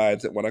Days of Our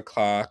Lives at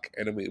 1:00,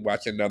 and then we'd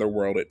watch Another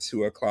World at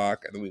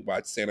 2:00, and then we'd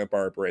watch Santa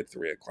Barbara at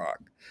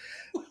 3:00.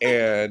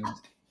 And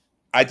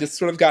I just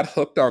sort of got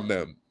hooked on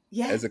them.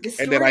 Yeah, the stories.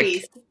 And then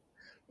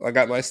I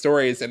got my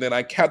stories, and then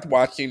I kept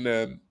watching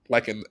them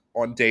like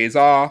on days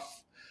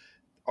off,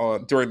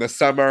 during the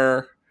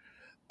summer.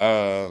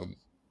 I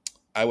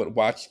would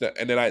watch them,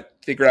 and then I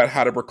figured out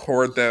how to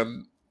record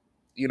them,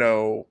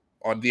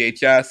 on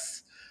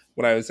VHS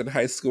when I was in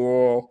high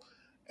school,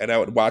 and I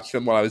would watch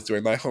them while I was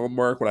doing my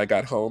homework when I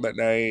got home at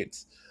night.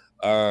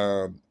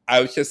 I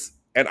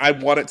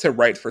wanted to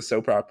write for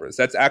soap operas.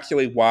 That's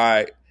actually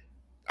why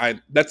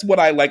that's what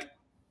I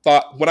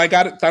thought when I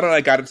got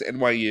into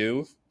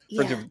NYU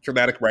for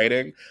dramatic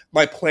writing.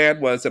 My plan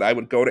was that I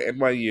would go to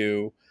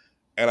NYU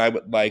and I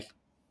would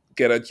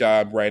get a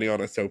job writing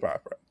on a soap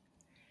opera.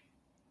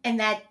 And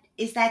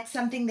is that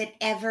something that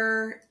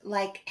ever,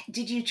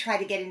 did you try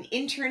to get an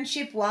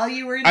internship while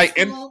you were in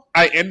school?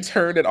 I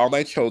interned at All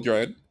My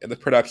Children in the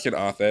production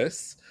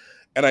office,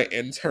 and I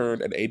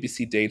interned at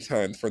ABC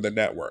Daytime for the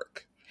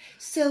network.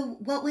 So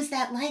what was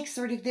that like?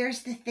 Sort of,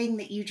 there's the thing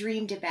that you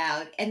dreamed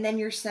about, and then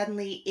you're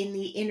suddenly in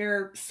the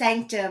inner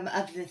sanctum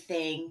of the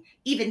thing,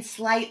 even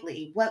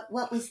slightly. What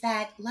was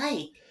that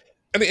like?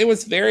 I mean, it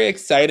was very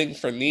exciting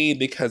for me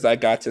because I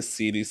got to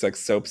see these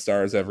soap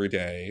stars every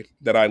day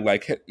that I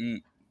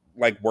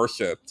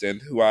worshipped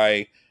and who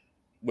I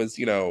was,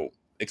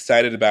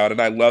 excited about,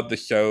 and I loved the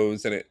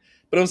shows but it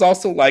was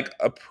also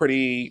a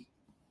pretty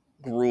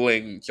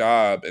grueling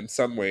job in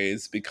some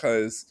ways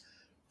because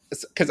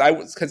I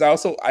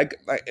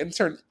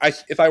interned.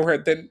 If I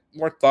had been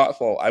more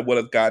thoughtful, I would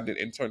have gotten an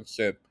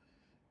internship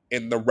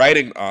in the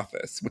writing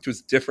office, which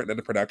was different than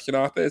the production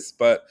office,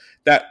 but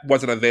that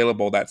wasn't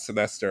available that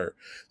semester.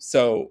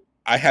 So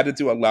I had to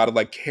do a lot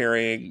of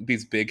carrying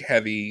these big,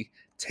 heavy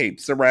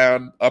tapes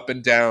around up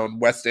and down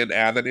West End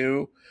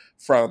Avenue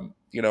from,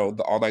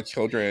 the All My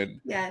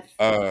Children. Yes.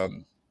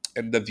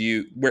 And The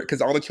View,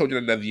 because All the Children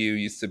and The View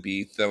used to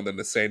be filmed in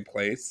the same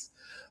place.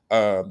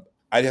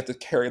 I'd have to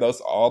carry those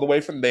all the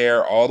way from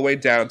there, all the way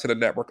down to the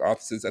network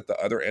offices at the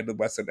other end of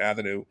West End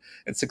Avenue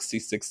and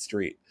 66th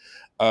Street.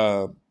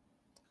 But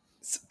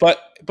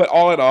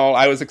all in all,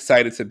 I was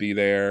excited to be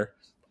there.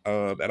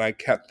 And I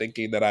kept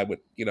thinking that I would,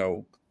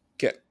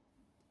 get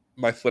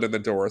my foot in the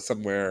door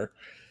somewhere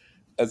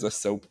as a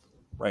soap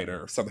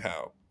writer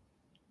somehow.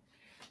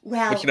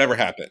 Well, which never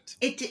happened.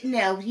 It didn't.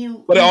 No,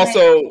 But it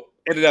also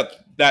ended up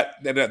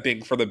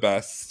being for the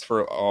best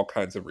for all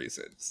kinds of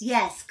reasons.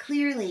 Yes,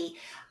 clearly.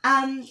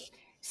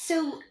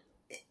 So,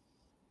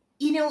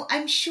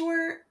 I'm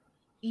sure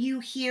you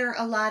hear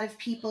a lot of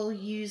people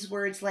use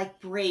words like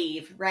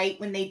brave, right,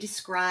 when they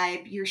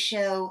describe your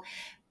show.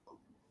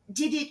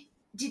 Did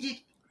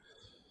it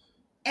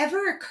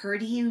ever occur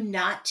to you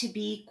not to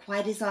be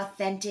quite as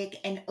authentic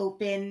and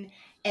open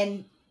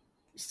and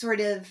sort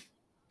of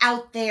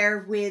out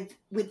there with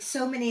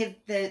so many of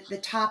the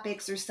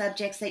topics or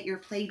subjects that your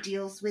play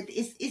deals with?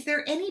 Is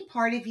there any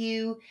part of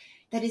you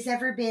that has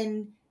ever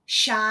been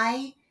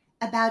shy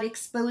about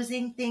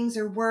exposing things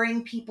or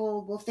worrying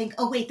people will think,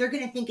 oh wait, they're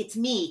going to think it's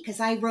me because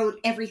I wrote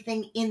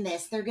everything in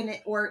this? They're going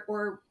to,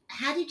 or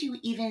how did you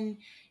even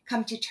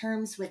come to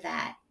terms with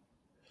that?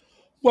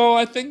 Well,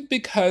 I think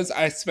because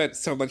I spent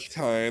so much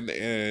time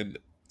in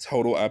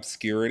total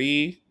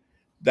obscurity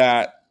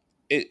that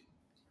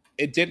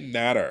it didn't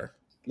matter.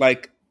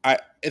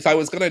 If I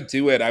was gonna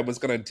do it, I was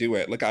gonna do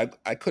it.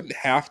 I couldn't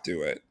half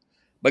do it.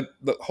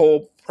 The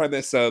whole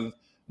premise of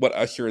what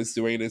Usher is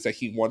doing is that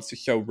he wants to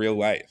show real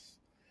life.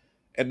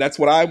 And that's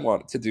what I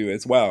want to do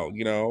as well,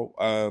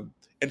 and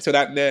so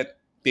that meant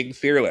being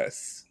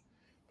fearless.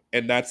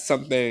 And that's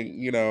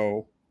something,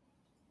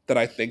 that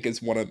I think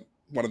is one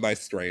of my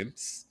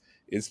strengths,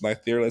 is my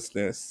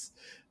fearlessness.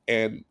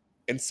 And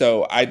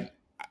so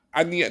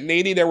I mean,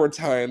 maybe there were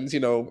times,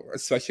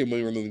 especially when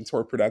we were moving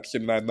toward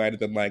production, and I might have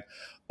been like,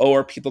 oh,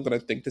 are people going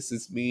to think this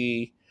is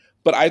me?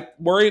 But I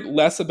worried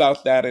less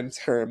about that in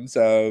terms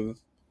of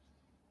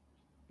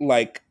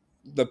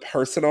the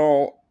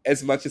personal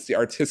as much as the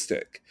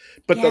artistic.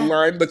 But the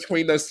line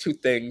between those two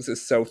things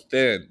is so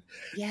thin.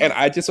 Yeah. And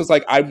I just was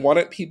I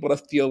wanted people to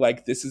feel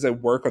like this is a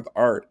work of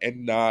art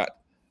and not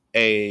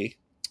a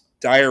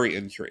diary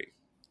entry.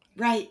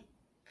 Right.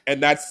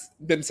 And that's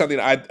been something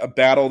a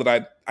battle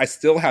that I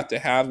still have to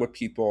have with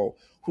people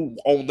who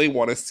only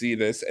want to see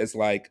this as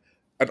an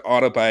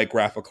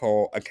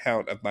autobiographical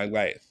account of my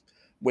life,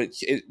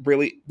 which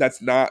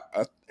that's not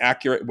an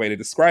accurate way to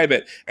describe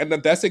it. And the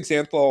best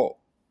example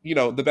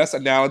the best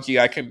analogy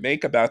I can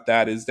make about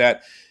that is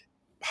that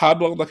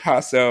Pablo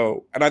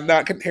Picasso, and I'm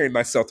not comparing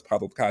myself to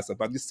Pablo Picasso,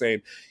 but I'm just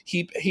saying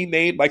he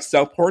made like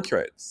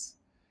self-portraits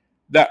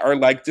that are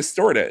like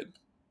distorted.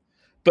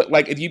 But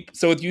like if you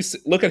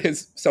look at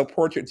his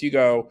self-portraits, you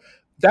go,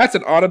 that's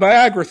an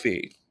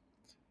autobiography.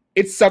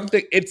 It's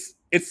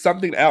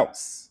something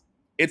else.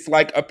 It's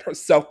like a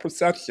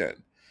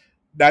self-perception.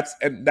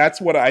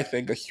 That's what I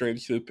think A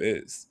Strange Loop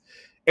is.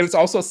 And it's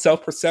also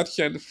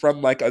self-perception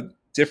from like a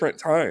different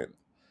time.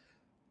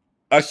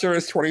 Usher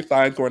is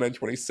 25 going on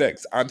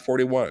 26. I'm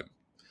 41.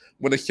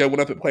 When the show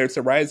went up at Players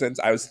Horizons,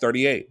 I was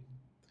 38.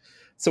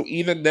 So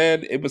even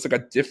then, it was like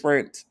a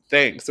different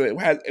thing. So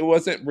it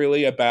wasn't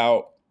really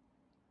about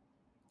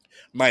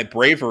my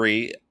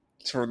bravery.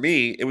 For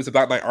me, it was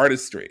about my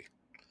artistry,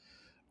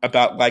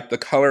 about like the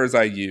colors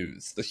I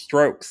use, the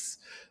strokes,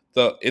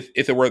 if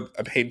it were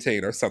a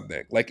painting or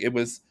something. Like it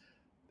was,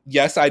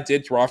 yes, I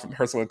did draw from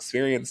personal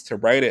experience to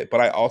write it,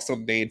 but I also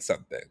made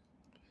something.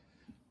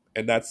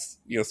 And that's,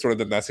 sort of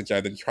the message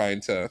I've been trying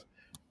to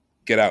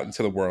get out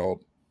into the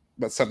world.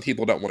 But some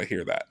people don't want to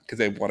hear that because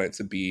they want it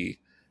to be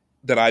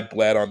that I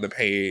bled on the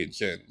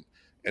page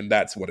and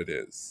that's what it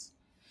is.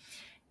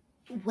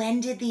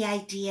 When did the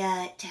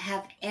idea to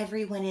have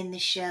everyone in the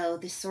show,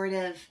 the sort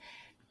of,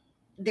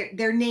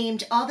 they're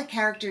named, all the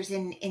characters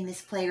in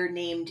this play are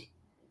named,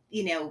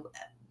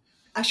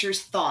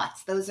 Usher's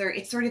thoughts.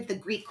 It's sort of the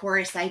Greek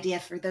chorus idea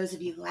for those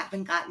of you who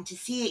haven't gotten to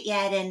see it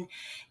yet.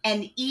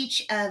 And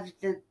each of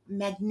the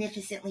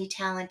magnificently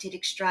talented,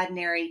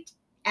 extraordinary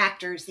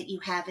actors that you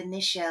have in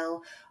this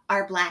show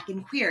are Black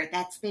and queer.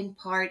 That's been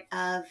part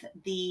of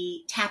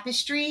the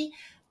tapestry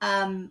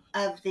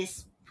of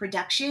this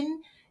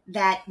production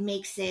that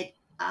makes it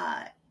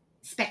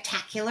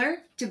spectacular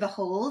to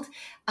behold.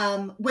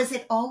 Was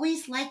it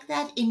always like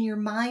that in your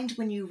mind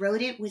when you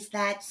wrote it? Was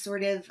that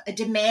sort of a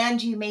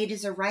demand you made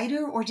as a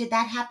writer, or did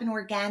that happen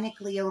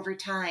organically over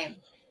time?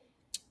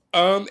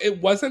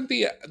 It wasn't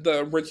the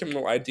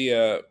original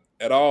idea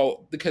at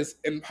all,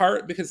 in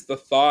part because the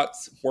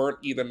thoughts weren't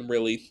even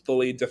really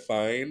fully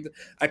defined.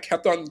 I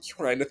kept on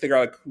trying to figure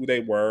out like who they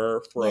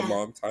were for a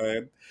long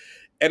time.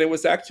 And it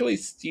was actually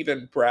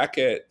Stephen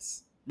Brackett,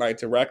 my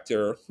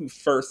director, who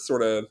first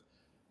sort of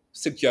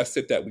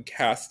suggested that we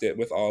cast it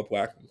with all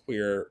Black and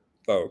queer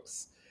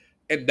folks.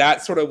 And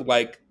that sort of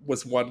like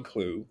was one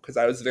clue, because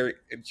I was very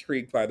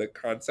intrigued by the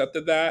concept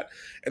of that.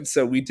 And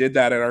so we did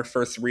that in our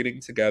first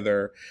reading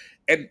together.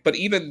 But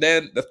even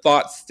then, the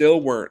thoughts still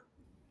weren't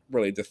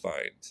really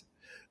defined.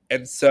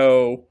 And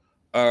so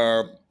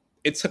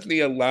it took me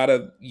a lot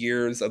of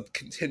years of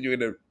continuing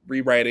to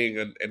rewriting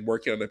and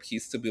working on the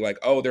piece to be like,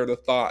 oh, they're the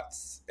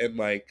thoughts. And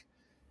like,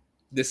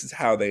 this is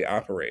how they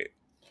operate.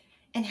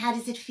 And how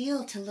does it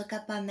feel to look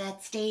up on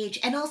that stage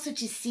and also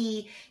to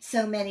see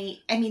so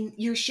many? I mean,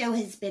 your show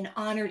has been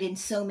honored in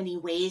so many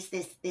ways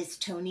this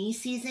Tony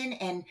season,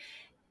 and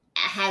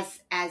have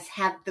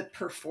the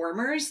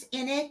performers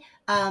in it.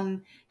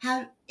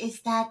 How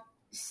is that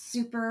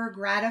super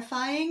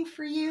gratifying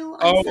for you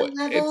on some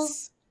level?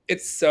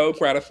 It's so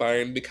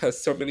gratifying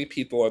because so many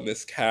people on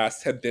this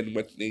cast have been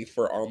with me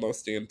for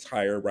almost the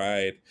entire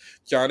ride.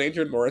 John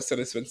Adrian Morrison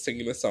has been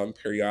singing the song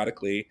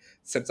periodically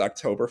since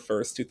October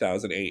 1st,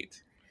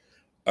 2008.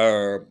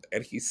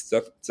 And he's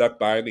stuck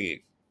by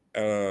me.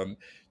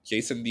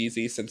 Jason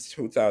Deasy since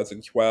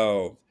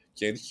 2012.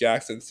 James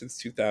Jackson since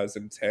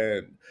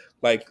 2010.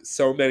 Like,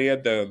 so many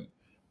of them.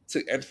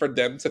 And for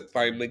them to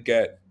finally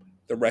get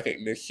the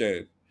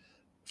recognition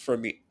for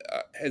me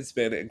has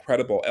been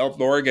incredible. Elle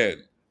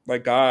Morgan, my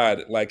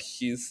God, like,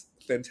 she's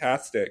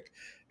fantastic.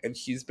 And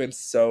she's been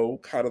so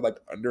kind of like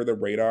under the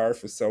radar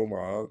for so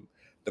long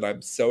that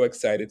I'm so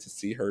excited to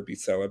see her be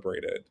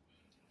celebrated.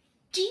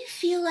 Do you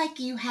feel like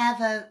you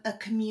have a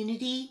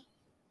community,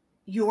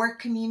 your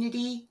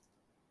community?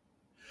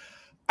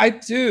 I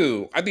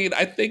do. I mean,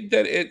 I think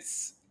that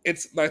it's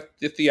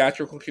the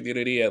theatrical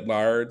community at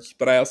large,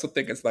 but I also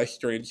think it's my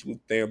Strange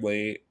Loop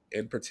family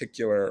in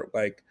particular,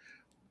 like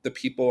the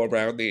people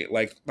around me,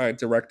 like my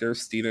director,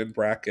 Stephen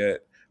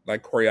Brackett, my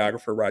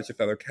choreographer, Raja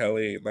Feather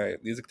Kelly, my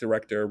music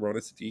director, Rona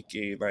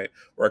Siddiqui, my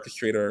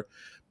orchestrator,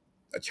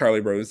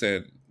 Charlie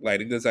Rosen,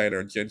 lighting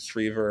designer, Jen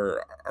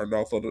Shriver,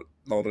 Arnolfo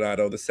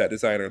Maldonado, the set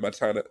designer,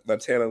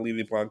 Montana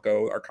Levy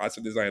Blanco, our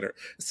costume designer.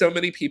 So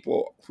many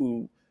people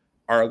who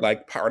are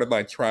like part of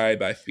my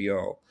tribe, I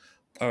feel.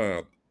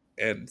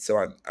 And so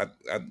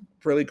I'm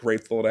really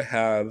grateful to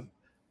have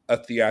a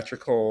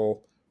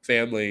theatrical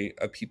family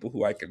of people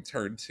who I can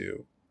turn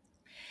to.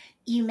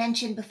 You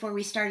mentioned before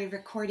we started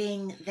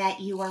recording that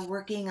you are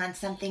working on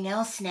something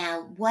else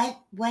now.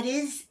 What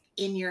is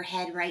in your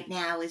head right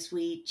now as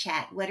we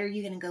chat? What are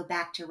you going to go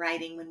back to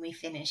writing when we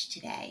finish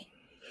today?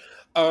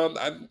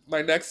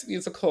 My next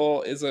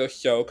musical is a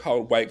show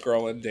called White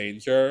Girl in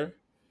Danger,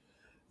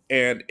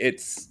 and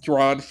it's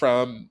drawn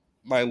from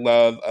my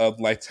love of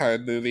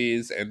Lifetime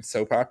movies and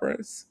soap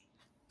operas,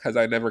 because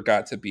I never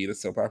got to be the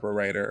soap opera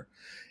writer.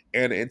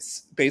 And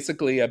it's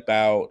basically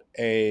about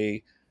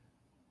a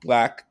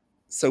Black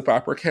soap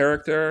opera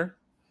character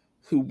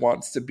who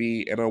wants to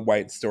be in a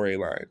white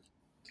storyline.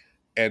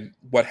 and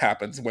what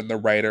happens when the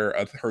writer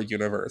of her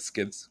universe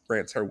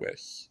grants her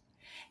wish.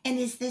 And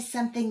is this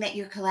something that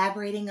you're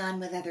collaborating on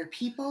with other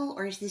people,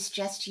 or is this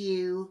just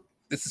you?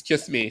 This is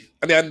just me.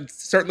 I mean, I'm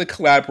certainly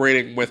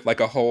collaborating with like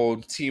a whole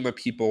team of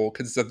people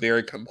because it's a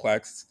very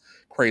complex,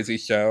 crazy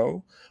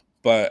show.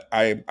 But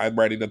I'm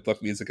writing the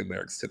book music and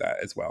lyrics to that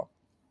as well.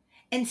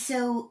 And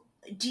so,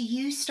 do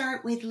you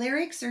start with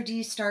lyrics or do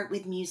you start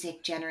with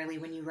music generally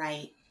when you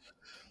write?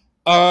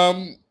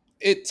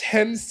 It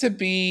tends to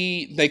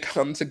be they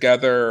come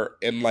together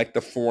in like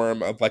the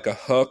form of like a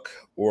hook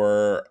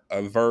or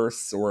a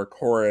verse or a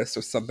chorus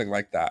or something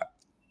like that.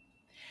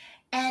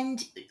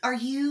 And are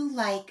you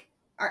like,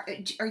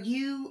 are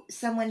you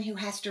someone who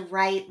has to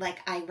write, like,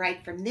 I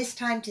write from this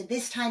time to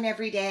this time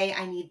every day,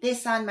 I need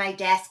this on my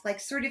desk, like,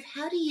 sort of,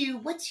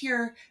 what's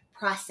your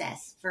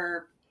process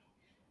for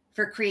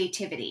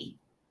creativity?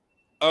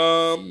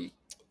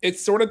 It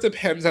sort of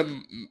depends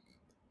on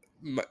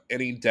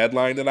any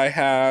deadline that I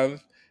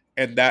have,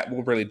 and that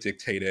will really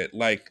dictate it.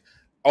 Like,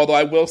 although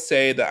I will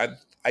say that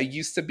I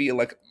used to be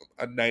like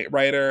a night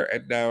writer,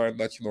 and now I'm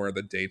much more of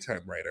the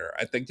daytime writer.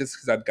 I think just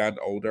because I've gotten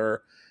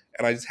older,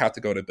 and I just have to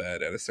go to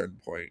bed at a certain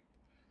point.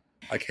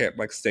 I can't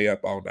like stay up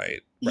all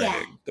night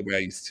writing the way I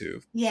used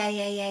to. Yeah.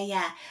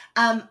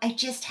 I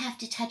just have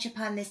to touch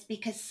upon this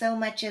because so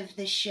much of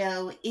the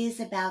show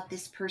is about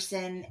this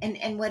person,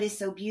 and what is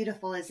so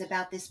beautiful is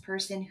about this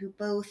person who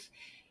both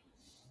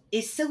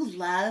is so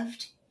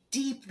loved,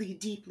 deeply,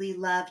 deeply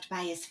loved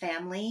by his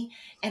family.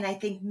 And I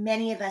think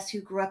many of us who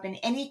grew up in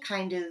any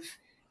kind of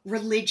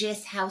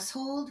religious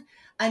household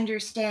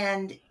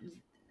understand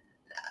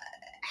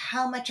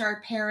how much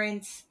our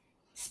parents'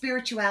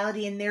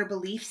 spirituality and their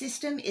belief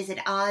system is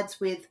at odds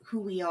with who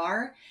we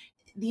are.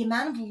 The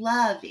amount of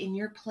love in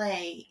your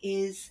play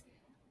it's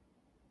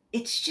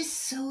just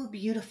so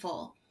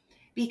beautiful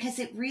because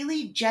it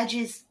really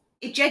judges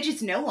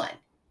no one,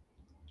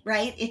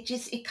 right?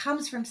 It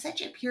comes from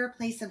such a pure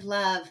place of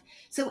love.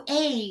 So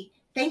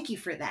thank you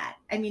for that.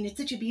 I mean, it's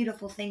such a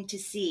beautiful thing to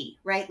see,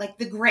 right? Like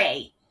the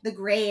gray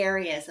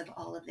areas of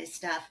all of this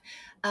stuff.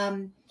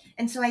 And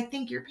so I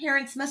think your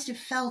parents must have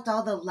felt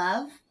all the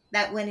love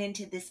that went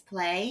into this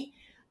play.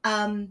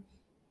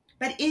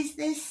 But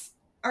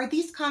are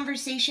these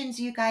conversations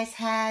you guys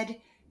had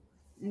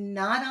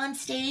not on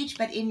stage,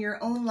 but in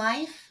your own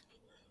life?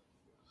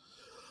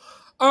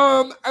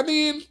 I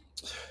mean,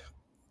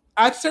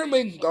 I've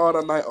certainly gone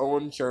on my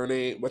own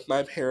journey with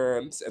my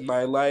parents in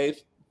my life,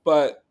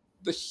 but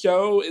the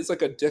show is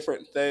like a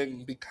different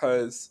thing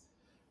because,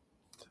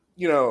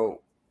 you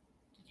know,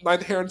 my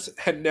parents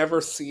had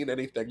never seen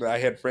anything that I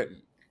had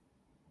written,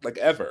 like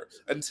ever,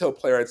 until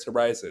Playwrights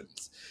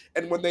Horizons.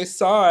 And when they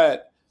saw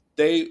it,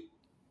 they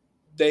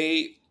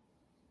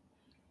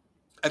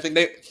I think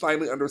they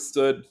finally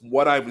understood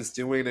what I was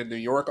doing in New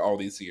York all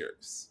these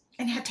years.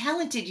 And how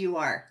talented you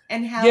are.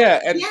 And how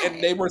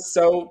and they were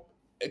so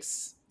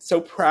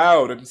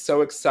proud and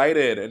so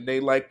excited, and they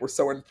like were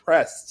so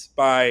impressed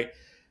by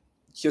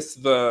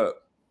just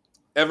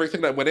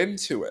everything that went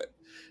into it.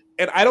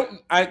 And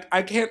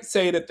I can't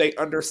say that they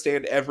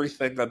understand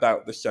everything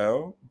about the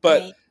show,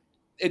 but right.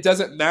 It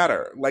doesn't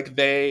matter. Like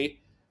they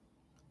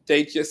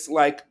just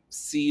like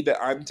see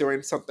that I'm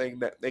doing something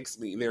that makes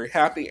me very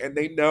happy, and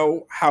they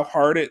know how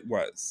hard it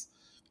was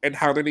and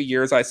how many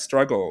years I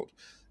struggled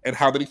and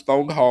how many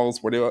phone calls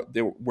where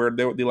they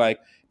would be like,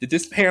 did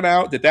this pan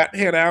out? Did that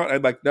pan out? And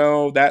I'm like,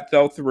 no, that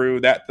fell through.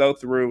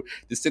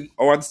 This didn't,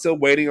 I'm still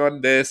waiting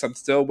on this. I'm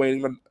still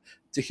waiting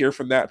to hear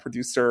from that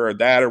producer or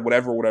that or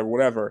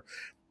whatever.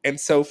 And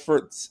so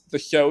for the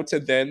show to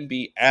then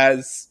be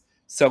as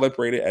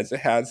celebrated as it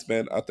has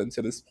been up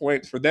until this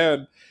point for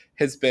them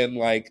has been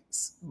like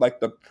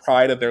the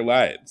pride of their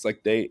lives.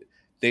 Like they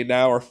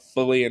now are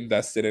fully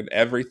invested in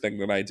everything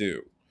that I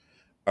do,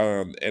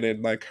 and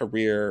in my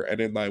career and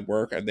in my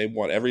work, and they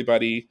want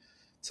everybody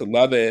to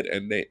love it.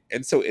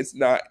 And so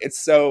it's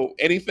so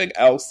anything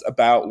else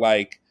about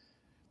like,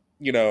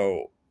 you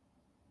know,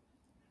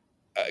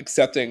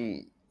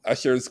 accepting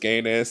Usher's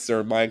gayness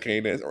or my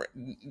gayness, or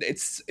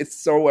it's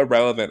so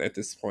irrelevant at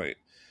this point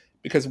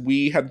because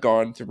we have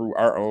gone through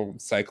our own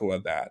cycle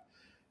of that,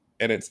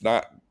 and it's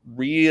not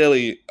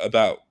really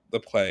about the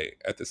play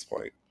at this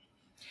point.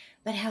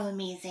 But how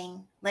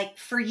amazing, like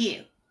for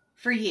you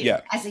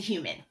as a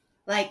human,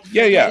 like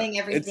forgetting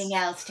everything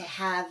else to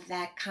have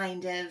that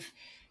kind of,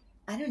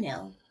 I don't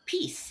know,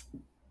 peace.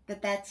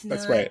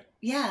 That's right.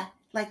 Yeah,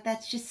 like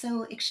that's just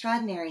so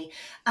extraordinary.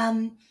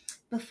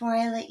 Before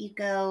I let you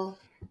go,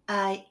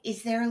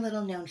 is there a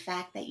little known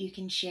fact that you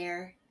can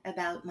share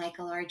about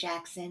Michael R.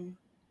 Jackson?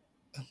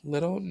 A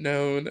little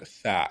known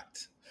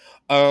fact.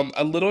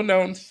 A little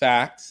known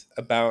fact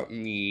about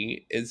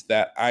me is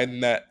that I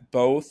met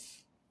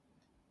both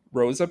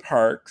Rosa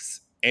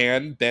Parks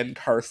and Ben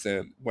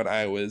Carson when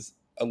I was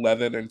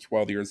 11 and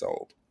 12 years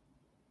old.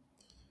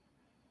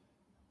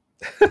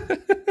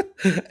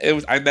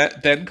 I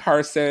met Ben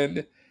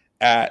Carson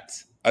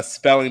at a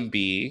spelling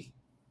bee,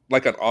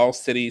 like an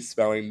all-city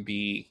spelling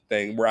bee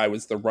thing where I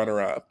was the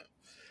runner-up.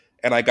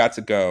 And I got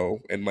to go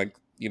and like,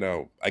 you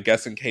know, I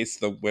guess in case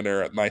the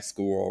winner at my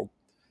school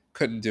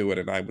couldn't do it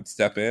and I would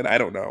step in. I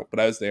don't know, but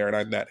I was there and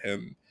I met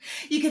him.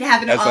 You could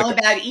have an as All like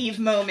About Eve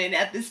moment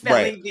at the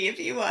spelling bee if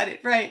you wanted,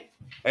 right?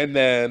 And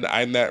then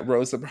I met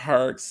Rosa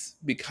Parks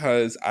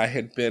because I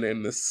had been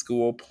in the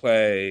school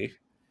play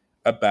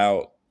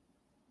about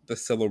the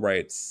civil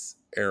rights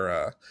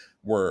era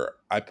where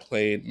I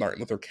played Martin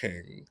Luther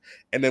King.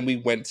 And then we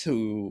went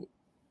to,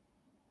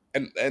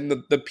 and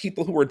the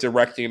people who were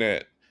directing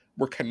it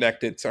were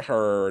connected to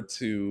her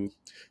to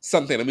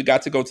something. And we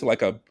got to go to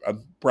like a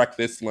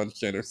breakfast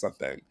luncheon or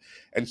something.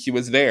 And she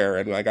was there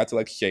and I got to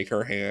like shake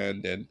her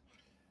hand. And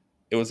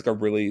it was like a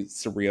really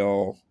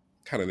surreal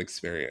kind of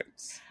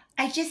experience.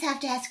 I just have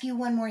to ask you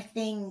one more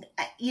thing.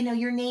 You know,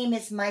 your name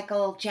is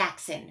Michael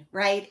Jackson,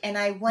 right? And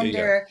I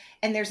wonder,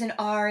 and there's an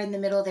R in the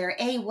middle there.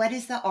 What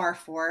is the R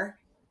for?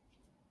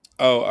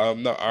 Oh,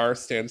 the R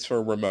stands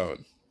for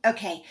Ramon.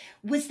 Okay.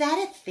 Was that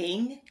a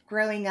thing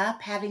growing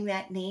up, having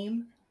that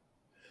name?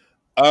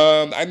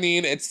 I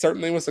mean, it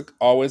certainly was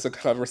always a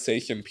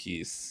conversation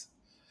piece.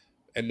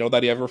 And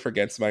nobody ever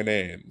forgets my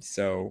name.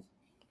 So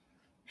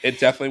it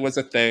definitely was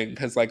a thing.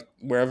 Because, like,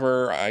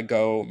 wherever I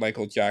go,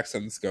 Michael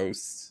Jackson's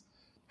ghost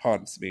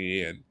haunts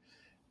me,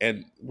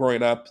 and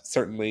growing up,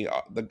 certainly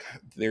the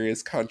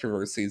various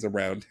controversies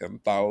around him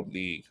followed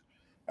me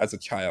as a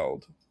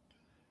child,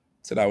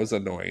 so that was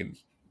annoying.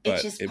 But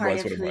it's just part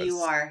was of what it who was. You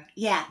are.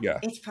 Yeah, yeah,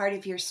 it's part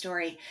of your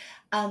story.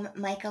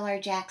 Michael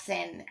R.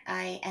 Jackson,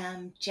 I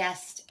am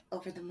just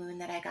over the moon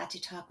that I got to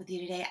talk with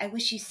you today. I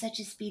wish you such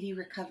a speedy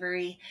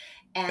recovery,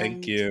 and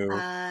thank you.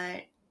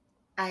 I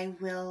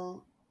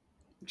will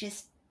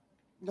just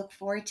look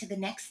forward to the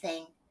next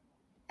thing.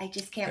 I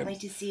just can't wait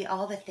to see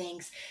all the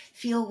things.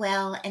 Feel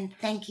well, and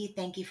thank you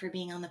for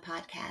being on the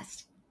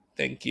podcast.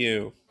 Thank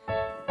you.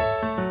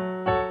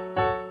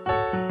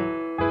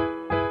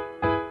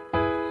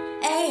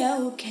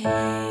 A-OK.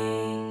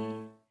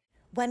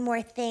 One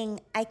more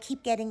thing. I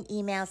keep getting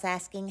emails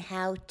asking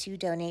how to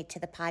donate to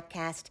the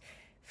podcast.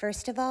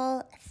 First of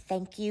all,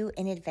 thank you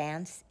in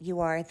advance. You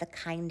are the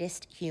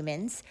kindest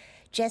humans.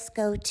 Just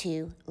go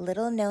to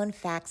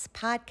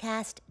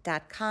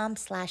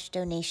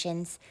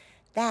littleknownfactspodcast.com/donations.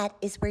 That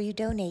is where you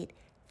donate.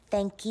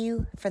 Thank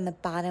you from the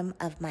bottom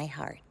of my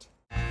heart.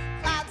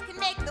 Clouds can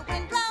make the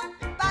wind blow,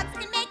 bugs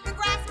can make the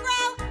grass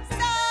grow.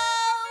 So,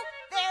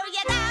 there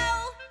you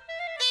go.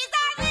 These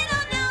are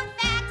little known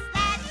facts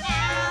that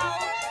now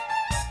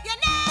you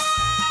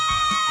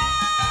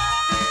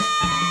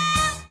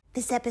know.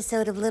 This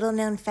episode of Little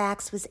Known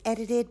Facts was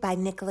edited by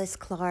Nicholas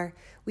Clark.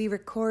 We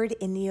record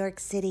in New York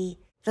City.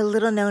 The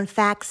Little Known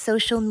Facts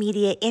social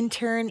media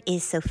intern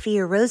is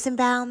Sophia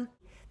Rosenbaum.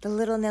 The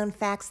Little Known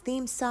Facts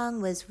theme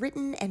song was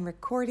written and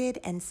recorded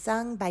and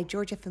sung by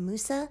Georgia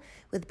Famusa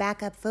with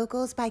backup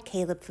vocals by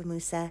Caleb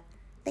Famusa.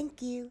 Thank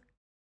you.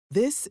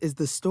 This is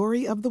the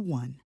story of the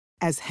one.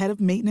 As head of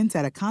maintenance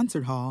at a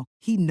concert hall,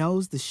 he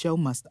knows the show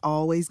must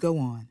always go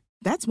on.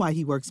 That's why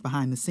he works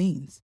behind the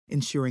scenes,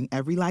 ensuring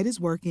every light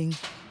is working,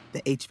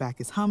 the HVAC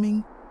is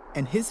humming,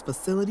 and his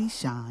facility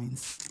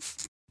shines.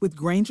 With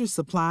Grainger's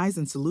supplies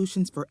and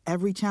solutions for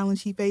every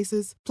challenge he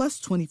faces, plus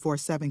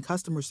 24/7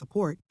 customer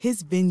support,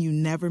 his venue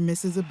never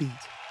misses a beat.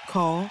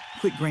 Call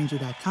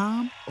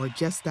quickgrainger.com or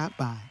just stop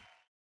by.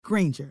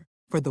 Grainger,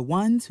 for the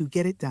ones who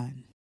get it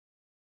done.